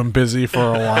keep him busy for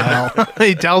a while.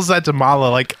 He tells that to Mala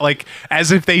like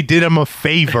as if they did him a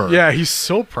favor. Yeah, he's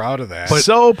so proud of that.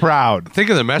 So proud. Think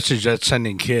of the message that's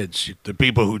sending kids. The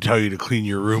people who tell you to clean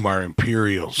your room are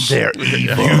Imperials. They're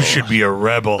evil. You should be a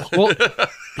rebel. Well,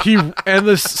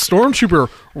 this stormtrooper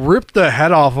ripped the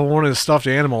head off of one of his stuffed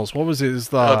animals. What was his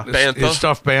Bantha. His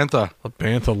stuffed bantha.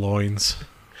 bantha loins?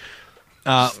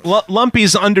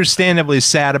 Lumpy's understandably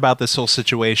sad about this whole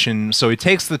situation, so he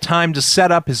takes the time to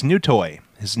set up his new toy,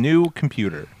 his new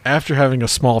computer. After having a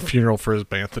small funeral for his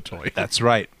bantha toy. That's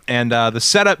right. And the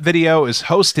setup video is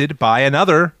hosted by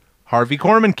another Harvey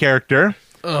Korman character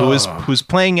who's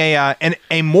playing a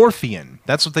Morphian.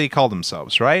 That's what they call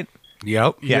themselves, right?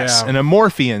 Yep. Yes, Yeah. an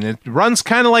Amorphian. It runs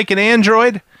kind of like an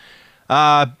android,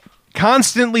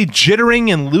 constantly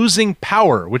jittering and losing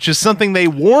power, which is something they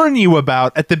warn you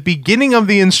about at the beginning of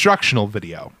the instructional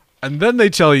video. And then they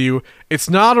tell you it's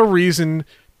not a reason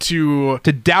to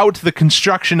doubt the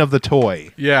construction of the toy.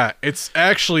 Yeah, it's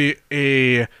actually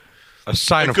a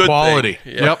sign of good quality.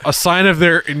 thing. Yeah. a sign of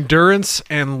their endurance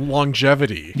and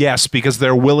longevity. Yes, because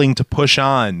they're willing to push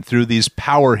on through these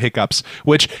power hiccups,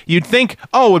 which you'd think,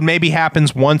 it maybe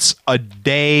happens once a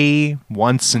day,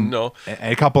 once in No.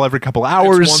 a couple every couple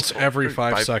hours, It's once every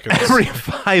 5 seconds. every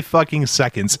 5 fucking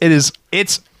seconds.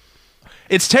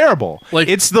 It's terrible. Like-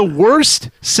 It's the worst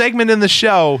segment in the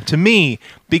show to me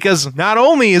because not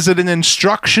only is it an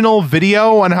instructional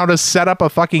video on how to set up a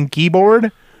fucking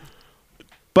keyboard,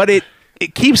 but it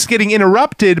keeps getting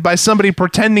interrupted by somebody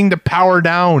pretending to power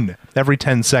down every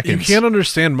 10 You seconds. can't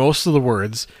understand most of the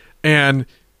words, and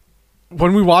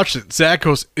when we watched it, Zach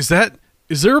goes, is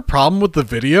there a problem with the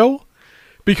video?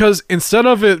 Because instead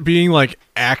of it being like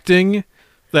acting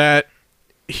that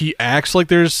he acts like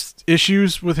there's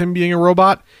issues with him being a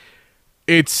robot,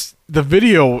 it's the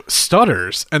video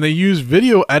stutters, and they use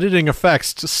video editing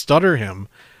effects to stutter him.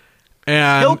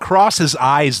 And He'll cross his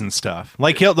eyes and stuff,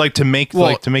 to make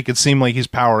it seem like he's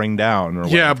powering down. Or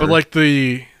yeah, but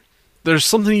whatever. there's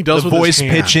something he does the with voice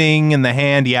his hand. pitching and the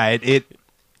hand. Yeah,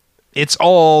 it's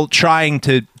all trying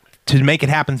to make it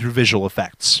happen through visual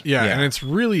effects. Yeah, and it's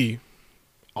really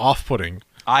off-putting.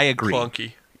 I agree.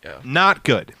 Clunky. Yeah. Not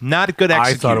good. Not good I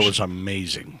execution. thought it was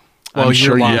amazing. Well, I'm you're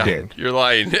sure you lying. did. You're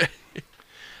lying. It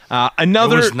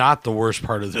Another. was not the worst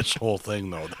part of this whole thing,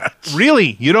 though. That's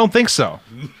Really? You don't think so?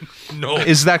 no.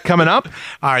 Is that coming up?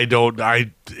 I don't.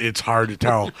 It's hard to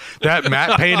tell. That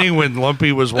matte painting when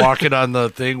Lumpy was walking on the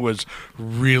thing was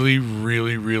really,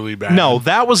 really, really bad. No,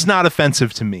 that was not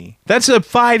offensive to me. That's a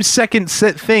 5-second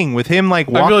thing with him I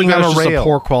feel walking like that on was a just rail. a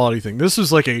poor quality thing. This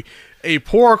is like a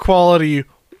poor quality,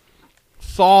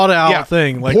 thought out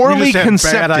thing. Like we poorly just had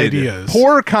concepted. bad ideas.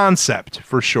 Poor concept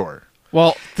for sure.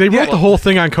 Well, they wrote the whole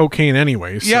thing on cocaine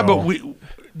anyway. So. Yeah, but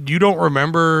you don't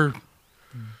remember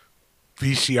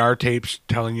VCR tapes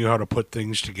telling you how to put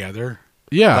things together?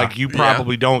 yeah, Like you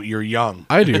probably don't. You're young.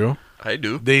 I do, I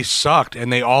do. They sucked,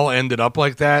 and they all ended up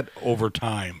like that over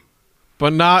time.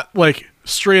 but not like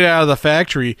straight out of the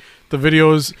factory. The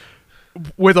videos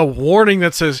with a warning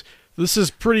that says this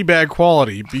is pretty bad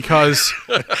quality because,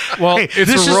 well, Hey, it's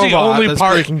this a is robot the only that's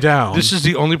part breaking down. This is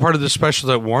the only part of the special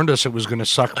that warned us it was going to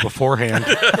suck beforehand.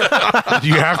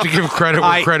 You have to give credit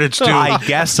where credit's due. I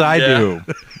guess I do.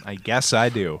 I guess I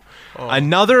do.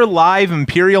 Another live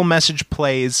Imperial message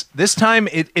plays. This time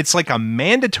it's like a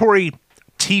mandatory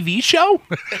TV show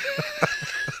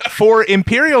for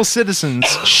Imperial citizens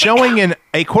showing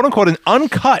a quote-unquote an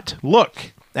uncut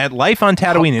look at life on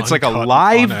Tatooine. It's like a Uncut,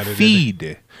 live unedited.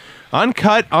 feed.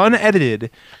 Uncut, unedited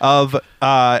of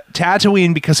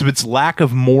Tatooine because of its lack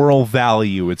of moral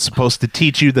value. It's supposed to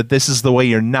teach you that this is the way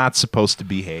you're not supposed to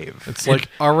behave. It's like,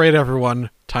 all right, everyone,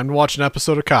 time to watch an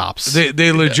episode of Cops.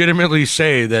 They legitimately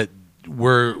say that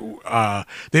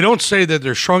they don't say that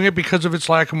they're showing it because of its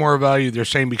lack of moral value. They're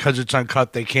saying because it's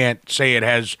uncut, they can't say it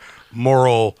has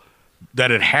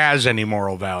any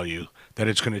moral value, that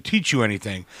it's going to teach you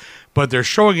anything. But they're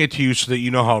showing it to you so that you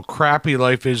know how crappy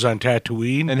life is on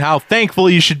Tatooine And how thankful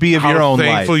you should be of your own how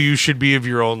thankful life. you should be of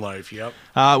your own life. Yep.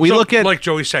 We look at like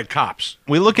Joey said, Cops.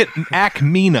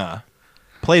 Akmina,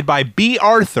 played by B.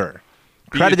 Arthur,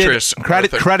 Beatrice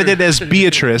Arthur. credited as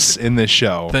Beatrice in this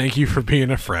show. Thank you for being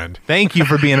a friend. Thank you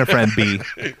for being a friend, B.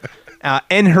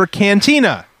 In her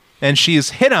cantina, and she is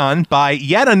hit on by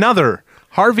yet another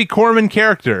Harvey Korman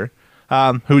character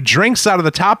who drinks out of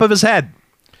the top of his head.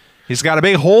 He's got a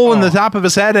big hole in the top of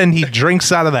his head, and he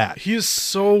drinks out of that. He is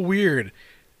so weird.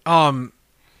 I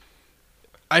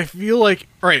feel like,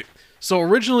 right, so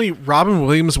originally Robin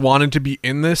Williams wanted to be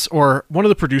in this, or one of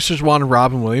the producers wanted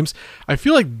Robin Williams. I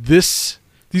feel like these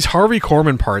Harvey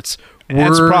Korman parts were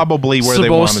That's probably where they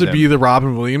supposed wanted to be him. the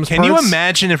Robin Williams Can you parts.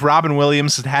 imagine if Robin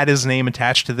Williams had had his name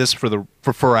attached to this for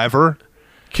forever?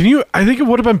 I think it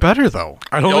would have been better, though.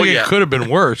 I don't Oh, think yeah. it could have been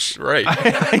worse. Right.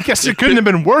 I guess it couldn't have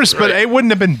been worse, but Right. it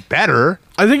wouldn't have been better.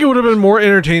 I think it would have been more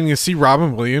entertaining to see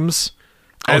Robin Williams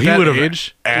at he that would have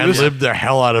age. ad-libbed the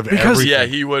hell out of Because- everything. Yeah,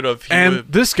 he would have. And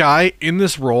this guy in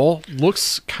this role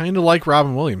looks kind of like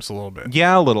Robin Williams a little bit.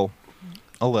 Yeah, a little.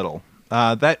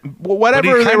 Whatever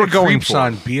But he they kind were of going creeps for.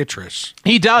 on Beatrice.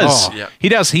 He does. Oh. Yeah. He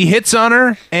does. He hits on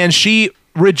her, and she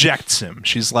rejects him.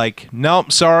 She's like,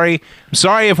 "Nope, sorry. I'm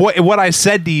sorry if what I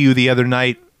said to you the other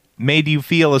night made you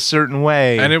feel a certain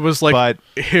way." And it was like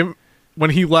but him when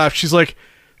he left. She's like,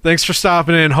 "Thanks for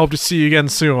stopping in. Hope to see you again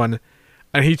soon."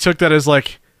 And he took that as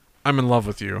like, "I'm in love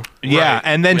with you." yeah, Right.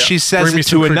 and then Yeah. she says Bring me it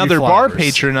some to creepy another bar flowers.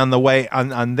 patron on the way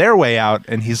on their way out,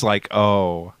 and he's like,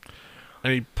 "Oh."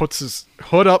 And he puts his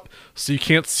hood up so you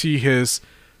can't see his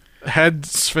head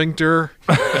sphincter,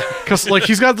 because like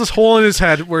he's got this hole in his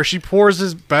head where she pours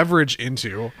his beverage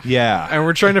into, Yeah. and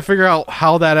we're trying to figure out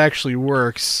how that actually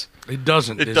works. It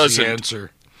doesn't. It is doesn't. the answer.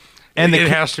 And And the it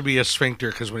ca- has to be a sphincter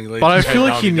because when he lays But I his head feel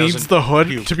like down, he needs doesn't the hood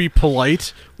puke. to be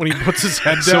polite when he puts his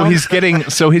head down.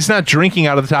 So he's not drinking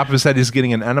out of the top of his head, he's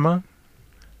getting an enema?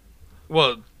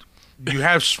 Well, you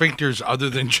have sphincters other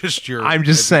than just your. I'm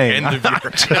just at the saying. End of your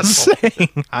I'm just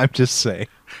saying. I'm just saying.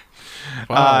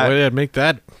 Wow, way to make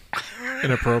that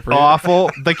inappropriate. Awful.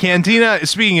 The cantina,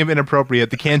 speaking of inappropriate,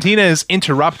 the cantina is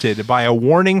interrupted by a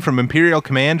warning from Imperial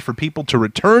Command for people to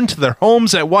return to their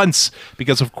homes at once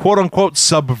because of quote-unquote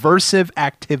subversive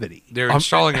activity. They're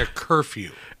installing a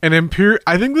curfew. An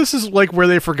I think this is like where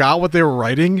they forgot what they were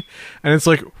writing, and it's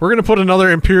like, we're gonna put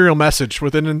another Imperial message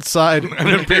with an inside an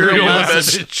Imperial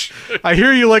message. I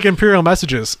hear you like Imperial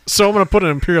messages, so I'm gonna put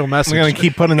an Imperial message. I'm going to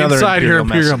keep putting another inside your Imperial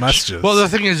Imperial message. messages. Well, the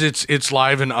thing is, it's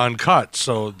live and uncut.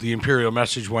 So the Imperial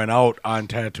message went out on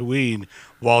Tatooine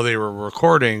while they were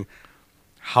recording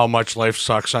how much life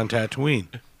sucks on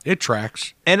Tatooine. It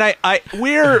tracks. And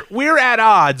we're at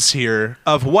odds here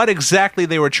of what exactly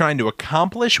they were trying to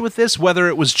accomplish with this, whether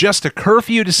it was just a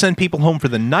curfew to send people home for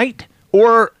the night,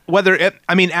 or whether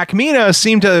Ackmena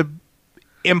seemed to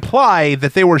imply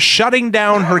that they were shutting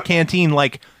down her canteen,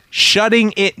 like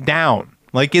shutting it down.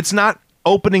 Like it's not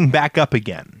opening back up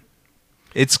again.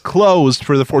 It's closed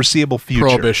for the foreseeable future.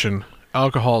 Prohibition.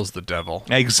 Alcohol is the devil.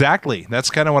 Exactly. That's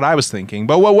kind of what I was thinking.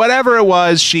 But whatever it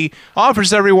was, she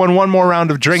offers everyone one more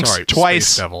round of drinks Sorry, twice.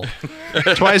 Space devil.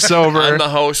 Twice over. On the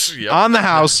house. Yep. On the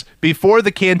house before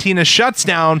the cantina shuts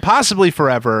down, possibly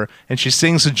forever, and she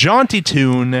sings a jaunty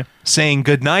tune saying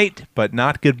good night, but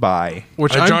not goodbye.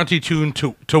 Which A I'm, jaunty tune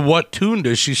to what tune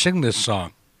does she sing this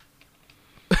song?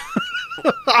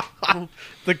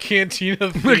 the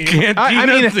cantina theme. The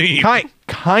Cantina theme.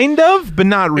 Kind of, but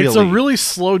not really. It's a really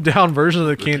slowed down version of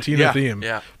the cantina Yeah, theme.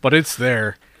 yeah. But it's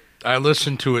there. I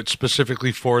listened to it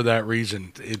specifically for that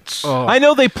reason. It's I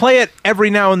know they play it every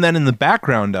now and then in the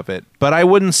background of it, but I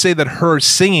wouldn't say that her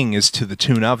singing is to the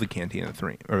tune of the cantina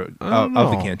theme or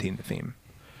of the cantina theme.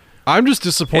 I'm just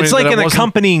disappointed. It's like that it an wasn't-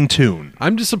 accompanying tune.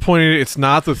 I'm disappointed it's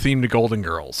not the theme to Golden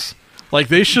Girls. Like,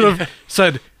 they should have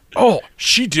said, oh,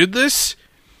 she did this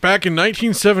back in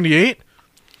 1978?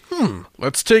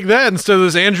 Let's take that instead of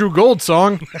this Andrew Gold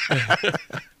song.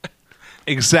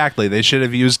 Exactly. They should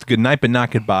have used good night, but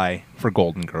not goodbye for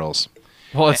Golden Girls.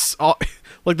 Well, it's all,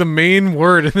 like the main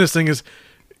word in this thing is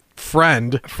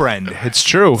friend. Friend. It's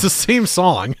true. It's the same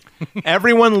song.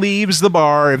 Everyone leaves the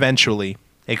bar eventually,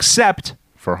 except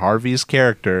for Harvey's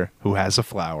character, who has a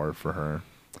flower for her.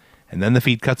 And then the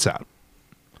feed cuts out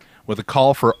with a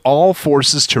call for all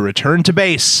forces to return to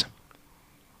base.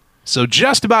 So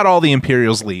just about all the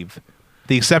Imperials leave, with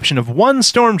the exception of one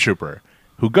stormtrooper,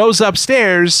 who goes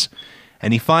upstairs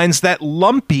and he finds that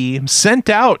Lumpy sent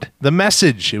out the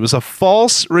message. It was a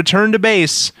false return to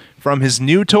base from his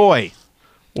new toy.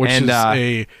 Which And, is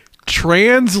a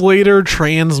translator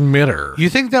transmitter. You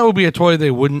think that would be a toy they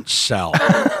wouldn't sell?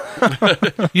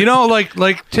 You know,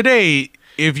 like today,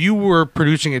 if you were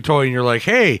producing a toy and you're like,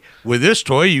 hey, with this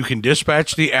toy, you can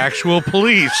dispatch the actual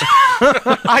police.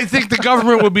 I think the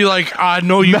government would be like,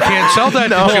 no, you can't sell that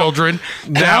to children.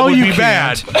 That would be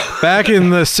bad. Back in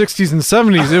the 60s and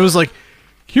 70s, it was like,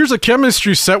 here's a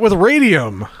chemistry set with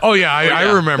radium. Oh, yeah,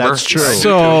 I remember. That's true.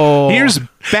 So Here's But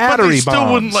battery they still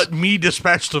bombs. wouldn't let me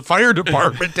dispatch the fire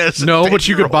department. As a no, but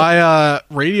you could 10-year-old. buy a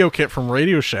radio kit from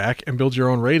Radio Shack and build your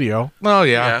own radio. Oh,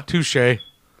 yeah, Yeah. touche.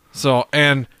 So,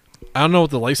 and I don't know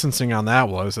what the licensing on that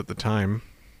was at the time.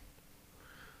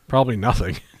 Probably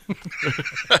nothing.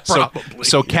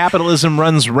 So capitalism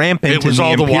runs rampant It was in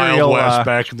all the the Wild Imperial, West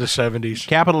back in the 70s.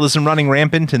 capitalism running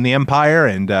rampant in the Empire,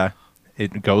 and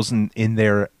it goes in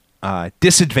their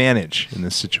disadvantage in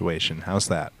this situation. How's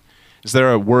that? Is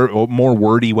there a more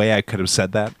wordy way I could have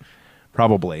said that?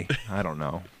 Probably. I don't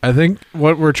know. I think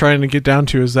what we're trying to get down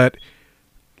to is that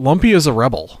Lumpy is a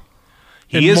rebel.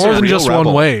 He In is more a than real just rebel.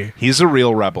 one way. He's a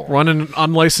real rebel. Running an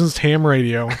unlicensed ham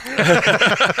radio.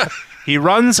 He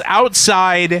runs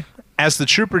outside as the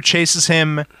trooper chases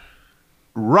him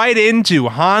right into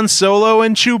Han Solo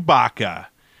and Chewbacca,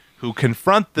 who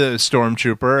confront the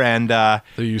stormtrooper, and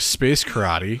They use space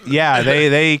karate. yeah,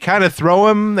 they kind of throw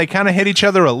him. They kind of hit each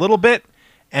other a little bit,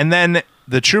 and then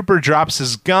the trooper drops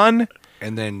his gun,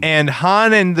 and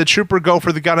Han and the trooper go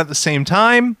for the gun at the same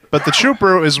time. But the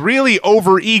trooper is really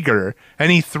overeager,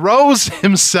 and he throws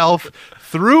himself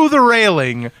through the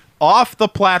railing off the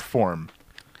platform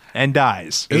and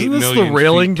dies. Isn't this the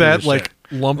railing that like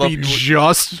Lumpy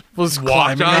just was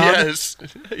climbing on? Yes.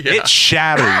 Yeah. It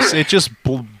shatters. It just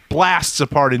blasts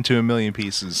apart into a million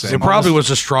pieces. It probably was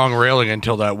a strong railing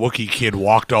until that Wookiee kid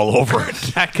walked all over it.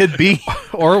 That could be.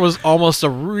 Or it was almost a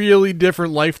really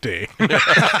different life day.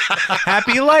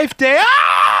 Happy Life Day.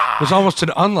 Ah! It was almost an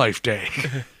unlife day.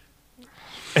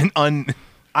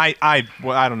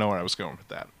 I don't know where I was going with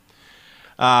that.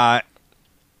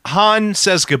 Han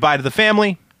says goodbye to the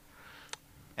family,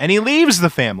 and he leaves the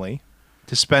family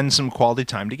to spend some quality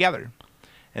time together.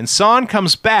 And Son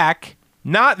comes back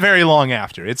not very long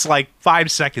after. It's like 5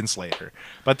 seconds later.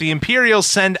 But the Imperials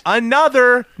send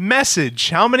another message.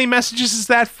 How many messages is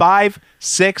that? 5,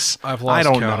 6? I've lost I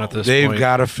don't count know. at this They've point.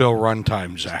 got to fill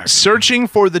runtime, Zach. Searching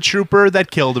for the trooper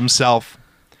that killed himself.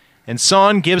 And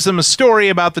Son gives them a story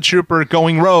about the trooper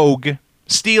going rogue,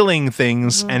 stealing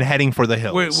things, and heading for the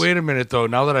hills. Wait a minute, though.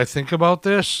 Now that I think about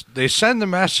this, they send the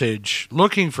message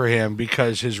looking for him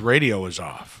because his radio is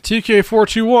off.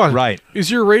 TK421. Right.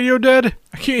 Is your radio dead?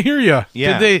 I can't hear you.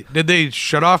 Yeah. Did they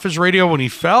shut off his radio when he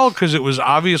fell? Because it was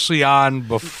obviously on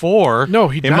before. No,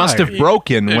 he It died. must have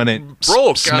broken when it broke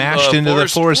on smashed the into the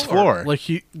forest forest floor. floor.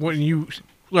 Like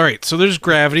all right, so there's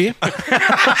gravity.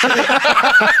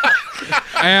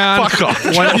 And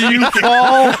when you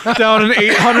fall down an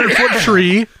 800-foot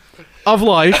tree of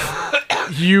life,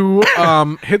 you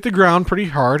hit the ground pretty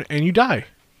hard and you die.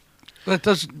 That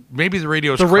does. Maybe the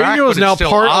radio's The cracked, radio is but now it's still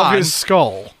part on. of his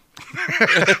skull.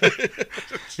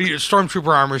 Your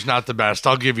Stormtrooper armor is not the best.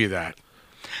 I'll give you that.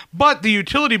 But the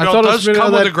utility I belt thought it does was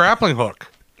come made out with of a grappling hook.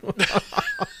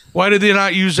 Why did they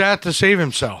not use that to save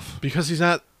himself? Because he's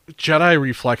not Jedi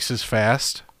reflexes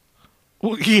fast.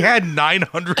 Well, he had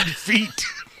 900 feet.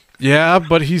 Yeah,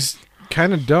 but he's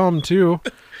kind of dumb too.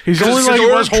 He's only Because like he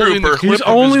was holding the He's clip he's of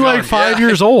only his like gun. 5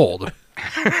 years old.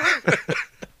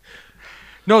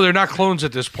 No, they're not clones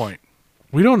at this point.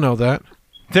 We don't know that.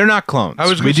 They're not clones. I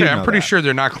was We going to do say, I'm know pretty that. sure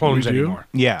they're not clones We do? anymore.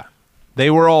 Yeah. They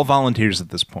were all volunteers at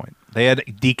this point. They had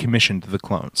decommissioned the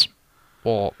clones.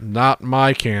 Well, not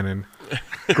my canon.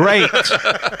 Great.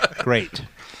 Great.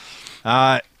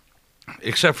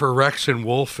 Except for Rex and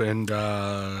Wolf and,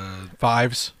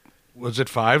 Fives. was it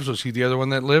Fives? Was he the other one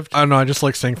that lived? I don't know. I just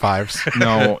like saying fives.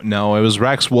 No, it was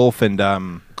Rex, Wolf, and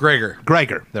Gregor.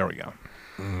 Gregor. There we go.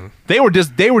 They were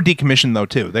decommissioned though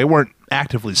too. They weren't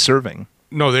actively serving.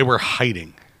 No, they were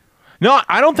hiding. No,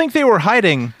 I don't think they were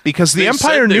hiding because the They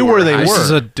Empire said they knew were where they hiding. This is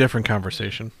were. a different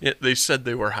conversation. Yeah, they said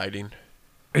they were hiding.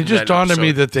 It in just that dawned on me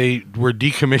episode. that they were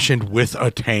decommissioned with a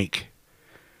tank.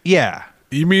 Yeah.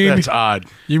 You mean That's odd.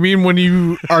 when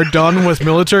you are done with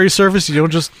military service, you don't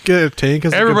just get a tank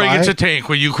as Everybody a gets a goodbye? tank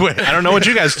when you quit. I don't know what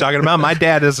you guys are talking about. My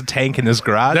dad has a tank in his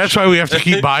garage. That's why we have to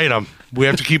keep buying them. We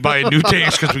have to keep buying new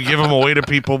tanks because we give them away to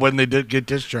people when they did get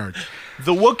discharged.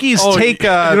 the Wookiees Oh, take you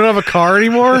don't have a car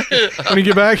anymore? When you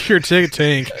get back here, take a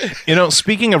tank.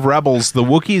 speaking of rebels, the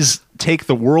Wookiees take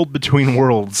the world between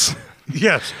worlds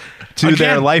Yes. to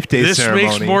their Life Day this ceremony.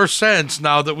 makes more sense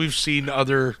now that we've seen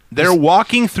other. They're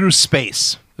walking through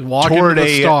space Walking toward to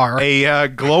the star. a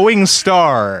glowing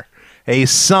star, a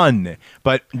sun.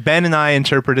 But Ben and I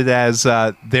interpret it as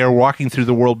they're walking through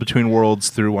the world between worlds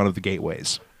through one of the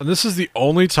gateways. And this is the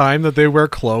only time that they wear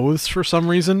clothes for some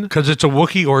reason. Because it's a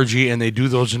Wookiee orgy and they do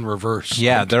those in reverse.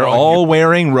 Yeah, I'm they're telling all you.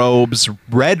 wearing robes,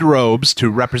 red robes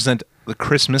to represent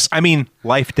the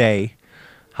Life Day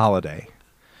holiday.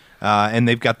 And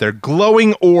they've got their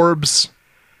glowing orbs,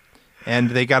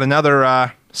 and they got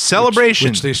another celebration.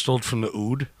 Which they stole from the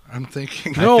Ood, I'm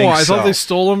thinking. No, think I thought so. they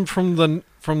stole them from the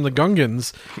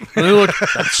Gungans. And they look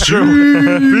That's true.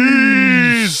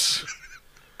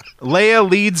 Leia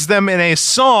leads them in a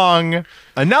song,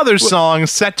 another song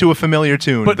set to a familiar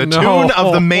tune, But the no. tune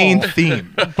of the main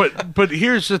theme. But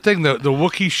here's the thing: the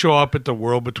Wookiees show up at the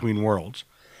World Between Worlds.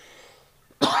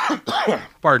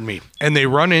 Pardon me, and they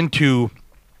run into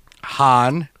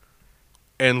Han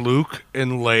and Luke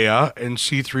and Leia and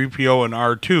C-3PO and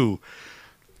R2.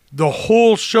 The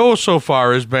whole show so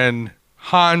far has been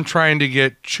Han trying to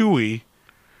get Chewie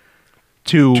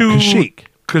To to Kashyyyk.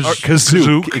 Kazook,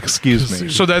 Kazook, excuse me.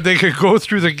 so that they could go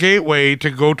through the gateway to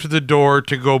go to the door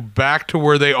to go back to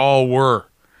where they all were.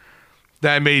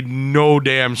 That made no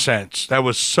damn sense. That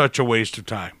was such a waste of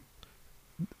time.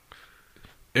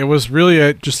 It was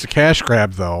really just a cash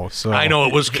grab, though. So I know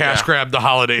it was Cash Grab, the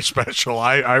holiday special.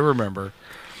 I remember.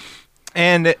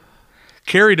 And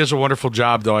Carrie does a wonderful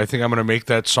job, though. I think I'm going to make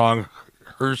that song,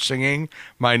 her singing,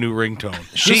 my new ringtone.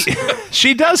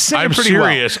 she does sing I'm pretty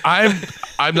serious.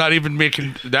 I'm not even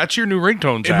making. That's your new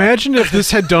ringtone, Zach. imagine if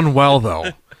this had done well,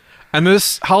 though, and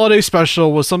this holiday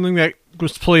special was something that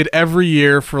was played every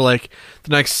year for like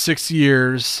the next 6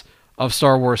 years of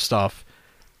Star Wars stuff,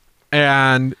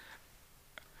 and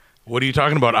What are you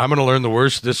talking about? I'm going to learn the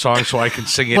words to this song so I can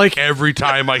sing it Like- every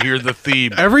time I hear the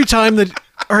theme. every time that.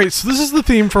 All right, so this is the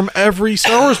theme from every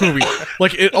Star Wars movie.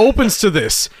 Like it opens to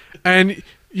this, and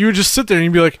you would just sit there and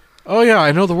you'd be like, "Oh yeah,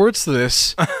 I know the words to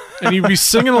this," and you'd be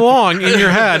singing along in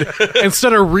your head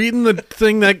instead of reading the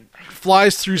thing that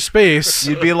flies through space.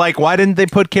 You'd be like, why didn't they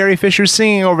put Carrie Fisher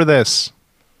singing over this?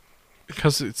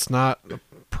 Because it's not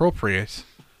appropriate.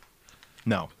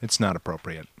 No, it's not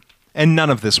appropriate. And none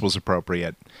of this was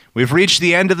appropriate. We've reached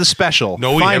the end of the special.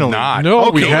 No, we have Finally. not. No,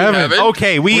 Okay, we haven't.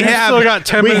 Okay, we have still got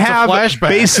 10 we minutes of have flashbacks.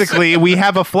 basically we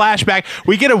have a flashback.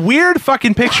 We get a weird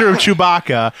fucking picture of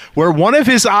Chewbacca where one of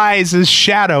his eyes is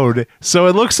shadowed, so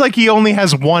it looks like he only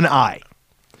has one eye.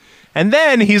 And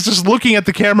then he's just looking at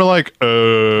the camera like,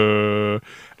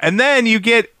 And then you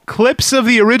get clips of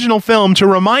the original film to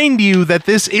remind you that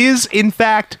this is in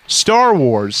fact Star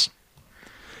Wars.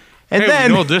 And Hey,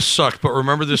 then we know this sucked, but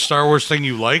remember this Star Wars thing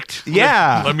you liked?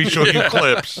 Yeah. Let me show you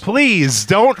clips. please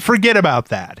don't forget about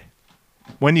that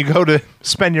when you go to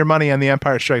spend your money on The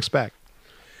Empire Strikes Back.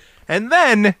 And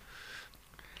then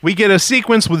we get a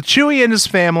sequence with Chewie and his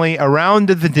family around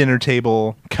at the dinner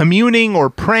table, communing or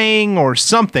praying or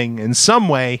something in some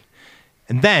way.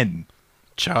 And then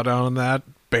Chow down on that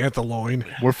bantha loin.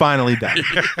 we're finally done.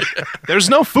 There's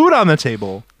no food on the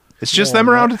table. It's just them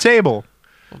around a table.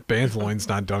 Bantha loin's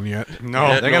not done yet. No,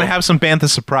 They're going to have some bantha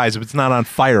surprise if it's not on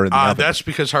fire in the oven. That's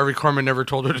because Harvey Korman never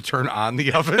told her to turn on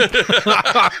the oven.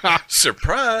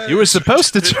 Surprise! You were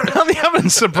supposed to turn on the oven.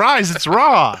 Surprise, it's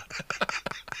raw.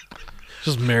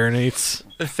 Just marinates.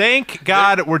 Thank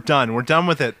God we're done. We're done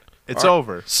with it. It's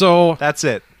over. So, That's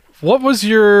it. what was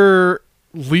your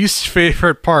least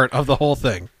favorite part of the whole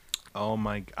thing? Oh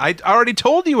my! I already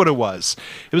told you what it was.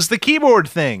 It was the keyboard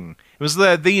thing. It was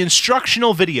the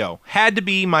instructional video. Had to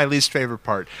be my least favorite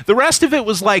part. The rest of it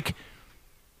was like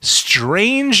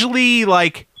strangely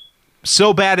like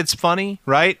so bad it's funny,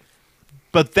 right?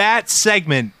 But that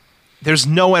segment, there's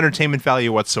no entertainment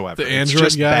value whatsoever. The It's android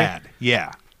just guy? bad.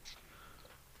 Yeah.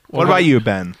 What about you,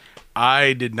 Ben?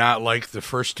 I did not like the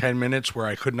first 10 minutes where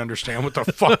I couldn't understand what the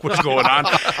fuck was going on.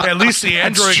 At least the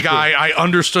Android true. guy, I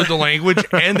understood the language,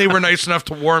 and they were nice enough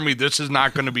to warn me this is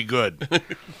not going to be good.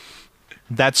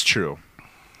 That's true.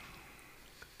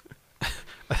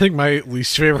 I think my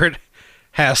least favorite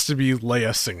has to be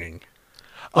Leia singing.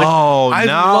 I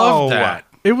love that.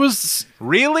 It was.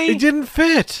 Really? It didn't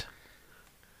fit.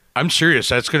 I'm serious.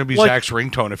 That's going to be Like, Zach's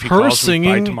ringtone if he her calls me by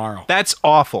singing- tomorrow. That's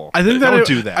awful. I think that Don't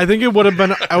do that. I think it would have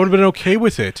been. I would have been okay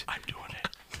with it I'm doing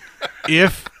it.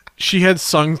 if she had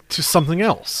sung to something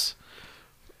else.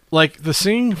 Like the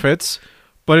singing fits,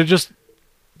 but it just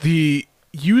the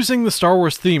using the Star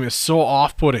Wars theme is so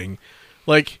off-putting.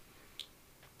 Like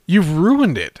you've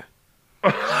ruined it.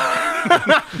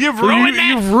 You've ruined it.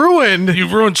 You've ruined.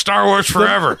 You've ruined Star Wars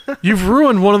forever. You've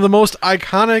ruined one of the most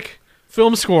iconic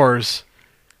film scores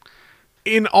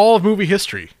in all of movie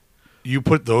history. You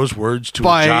put those words to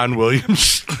By- a John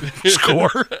Williams score?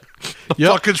 The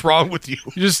Yep. fuck is wrong with you?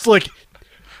 You just like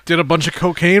did a bunch of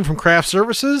cocaine from craft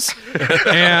services,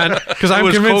 and because It I'm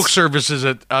was Coke convinced, services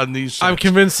on these. I'm sets.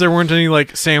 convinced there weren't any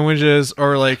like sandwiches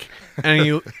or like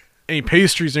any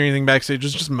pastries or anything backstage. It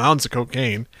was just mounds of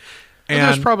cocaine, And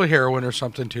there's and probably heroin or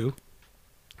something too.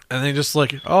 and they just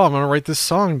like, oh, I'm gonna write this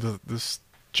song, this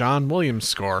John Williams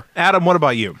score. Adam, what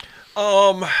about you?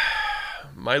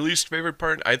 My least favorite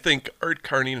part, I think Art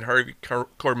Carney and Harvey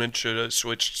Korman should have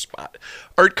switched spot.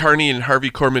 Art Carney and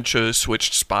Harvey Korman should have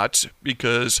switched spots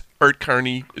because Art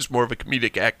Carney is more of a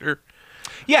comedic actor.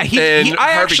 Yeah, And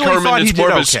I Harvey actually Korman thought he is more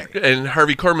did of okay. and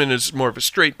Harvey Korman is more of a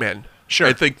straight man. Sure.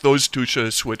 I think those two should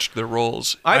have switched their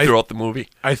roles I- throughout the movie.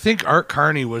 I think Art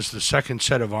Carney was the second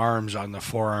set of arms on the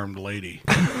four-armed lady.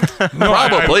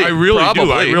 Probably. I really do. I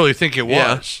Probably. really think it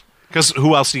Yeah. was. Because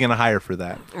who else are you going to hire for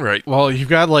that? Right. Well, you've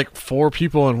got like 4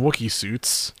 people in Wookiee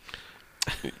suits,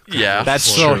 Yeah. That's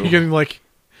so true. you're getting like,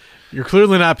 you're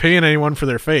clearly not paying anyone for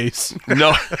their face.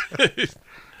 no.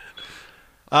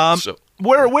 So,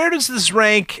 Where does this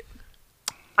rank?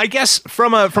 I guess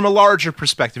from a larger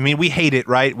perspective. I mean, we hate it,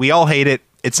 right? We all hate it.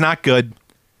 It's not good.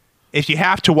 If you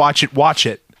have to watch it, watch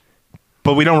it.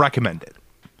 But we don't recommend it.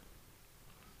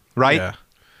 Right? Yeah.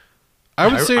 I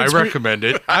would say I it's recommend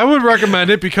it. I would recommend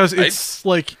it because it's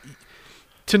like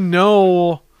to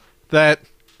know that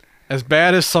as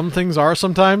bad as some things are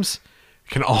sometimes,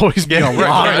 it can always be a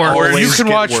lot worse. You Always can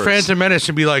get watch worse. Phantom Menace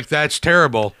and be like, "That's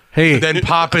terrible." Hey. Then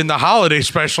pop in the holiday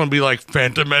special and be like,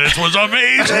 "Phantom Menace was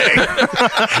amazing."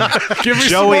 Give me some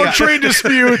Joey, more trade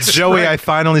disputes. Joey, I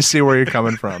finally see where you're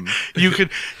coming from. You can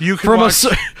From watch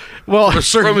well,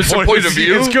 from a certain point of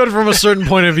view. it's good from a certain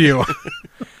point of view.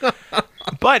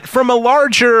 But from a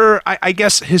larger, I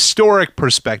guess, historic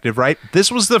perspective, right?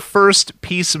 This was the first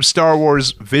piece of Star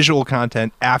Wars visual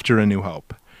content after A New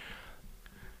Hope.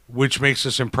 which makes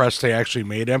us impressed they actually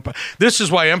made Empire. This is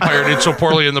why Empire did so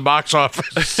poorly in the box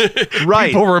office.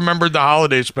 Right. People remembered the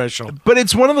holiday special. But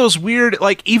it's one of those weird,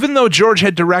 like, even though George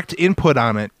had direct input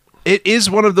on it, it is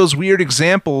one of those weird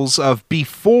examples of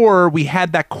before we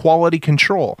had that quality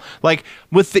control. Like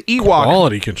with the Ewok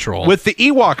Quality control. with the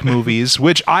Ewok movies,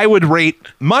 which I would rate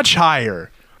much higher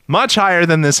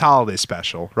than this holiday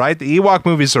special, right? The Ewok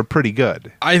movies are pretty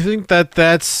good. I think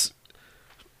that's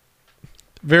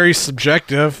very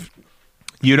subjective.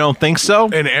 You don't think so?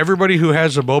 And everybody who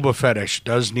has a Boba fetish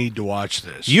does need to watch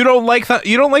this. You don't like the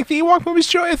Ewok movies,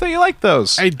 Joey? I thought you liked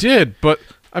those. I did, but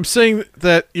I'm saying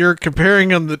that you're comparing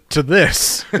them to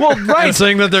this. Well, right. I'm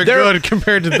saying that they're good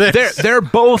compared to this. They're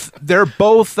both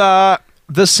the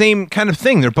same kind of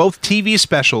thing. They're both TV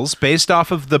specials based off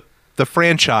of the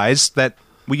franchise that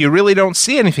you really don't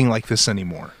see anything like this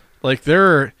anymore. Like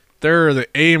they're the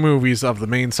A movies of the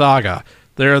main saga.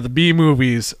 They're the B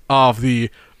movies of the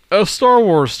Star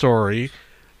Wars story.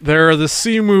 There are the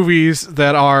C movies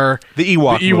that are The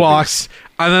Ewoks. movies.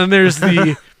 And then there's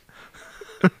the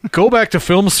go back to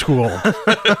film school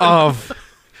of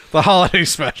the holiday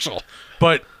special.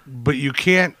 But you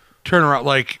can't turn around,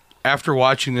 like, after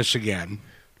watching this again,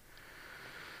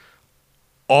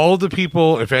 all the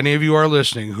people, if any of you are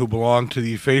listening, who belong to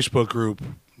the Facebook group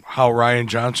How Rian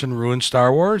Johnson Ruined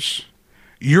Star Wars,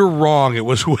 you're wrong. It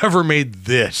was whoever made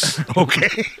this,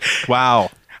 okay? Wow.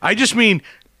 I just mean,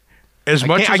 as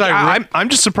much as I'm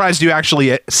just surprised you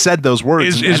actually said those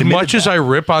words. and as admitted much as that. I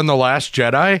rip on The Last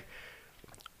Jedi,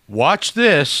 watch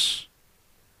this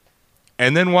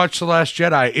and then watch The Last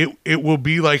Jedi. It will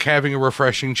be like having a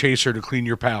refreshing chaser to clean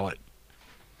your palate.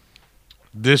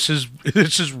 This is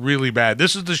really bad.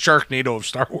 This is the Sharknado of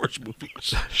Star Wars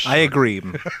movies. I agree.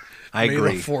 I May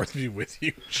agree. the fourth be with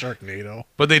you, Sharknado.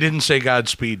 But they didn't say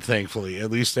Godspeed, thankfully.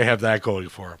 At least they have that going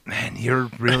for them. Man, you're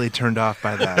really turned off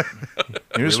by that.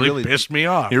 You're just Really pissed me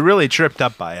off. You're really tripped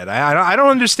up by it. I don't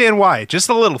understand why. Just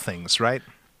the little things, right?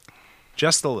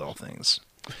 Just the little things.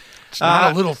 It's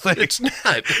not a little thing. It's not.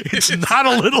 It's not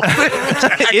a little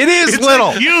thing. It is It's little.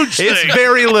 a huge It's thing.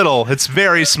 very little. It's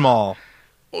very small.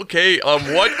 Okay,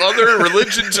 what other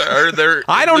religions are there?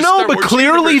 I in don't the know, Star but Wars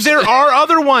clearly universe? there are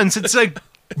other ones. It's a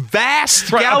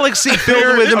vast galaxy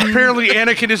filled with Apparently,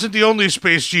 Anakin isn't the only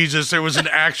space Jesus. There was an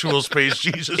actual space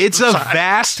Jesus. It's a besides.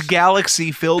 vast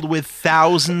galaxy filled with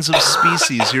thousands of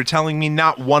species. You're telling me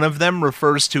not one of them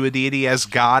refers to a deity as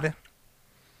God?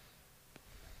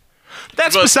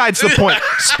 That's But- besides the point.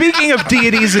 Speaking of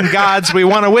deities and gods, we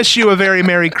want to wish you a very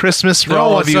Merry Christmas for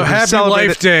all of you so who happy celebrate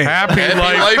Life Day. Happy, Happy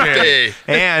Life Day. Day.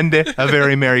 and a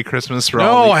very Merry Christmas for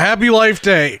all No, of happy Life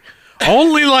Day.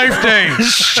 Only Life Day. you.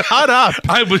 Shut up.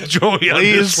 I'm with Joey on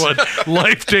this Please. one.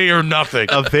 Life Day or nothing.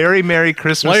 A very Merry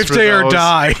Christmas Life for Day or those-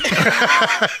 die.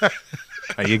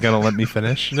 Are you going to let me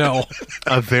finish? No.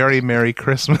 A very Merry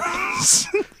Christmas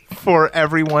for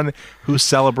everyone who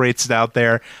celebrates it out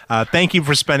there. Thank you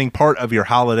for spending part of your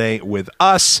holiday with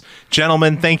us.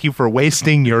 Gentlemen, thank you for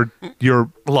wasting your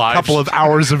Lives. couple of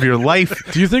hours of your life.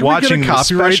 Do you think watching we get a the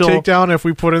copyright special. takedown if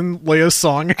we put in Leia's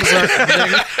song?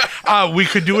 We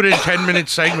could do it in 10-minute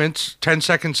segments,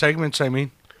 10-second segments, I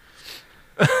mean.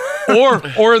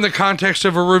 or in the context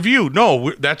of a review.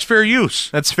 No, that's fair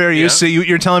use. That's fair use. So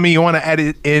you're telling me you want to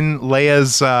edit in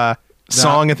Leia's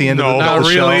song at the end no, of the not whole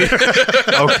really. show?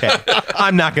 Okay.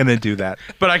 I'm not going to do that.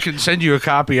 But I can send you a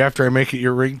copy after I make it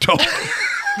your ringtone.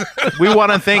 We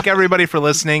want to thank everybody for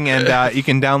listening, and you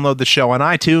can download the show on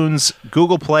iTunes,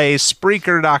 Google Play,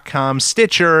 Spreaker.com,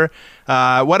 Stitcher,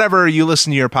 whatever you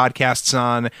listen to your podcasts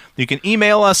on. You can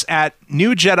email us at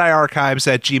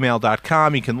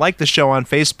newjediarchives@gmail.com. You can like the show on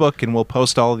Facebook, and we'll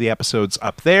post all of the episodes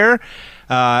up there.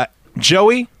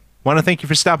 Joey, want to thank you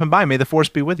for stopping by. May the Force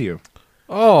be with you.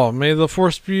 Oh, may the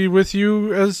Force be with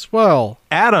you as well.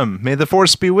 Adam, may the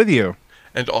Force be with you.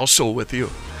 And also with you.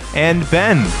 And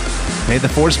Ben, may the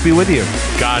Force be with you.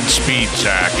 Godspeed,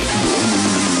 Zach.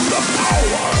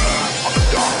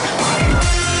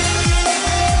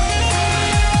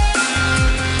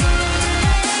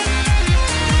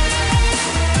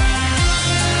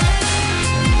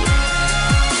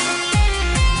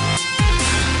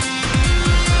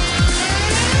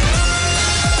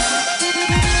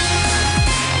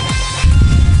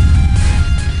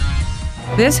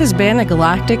 This has been a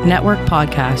Galactic Network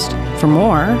podcast. For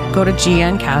more, go to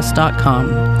gncast.com.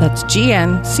 That's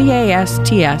gncast.com.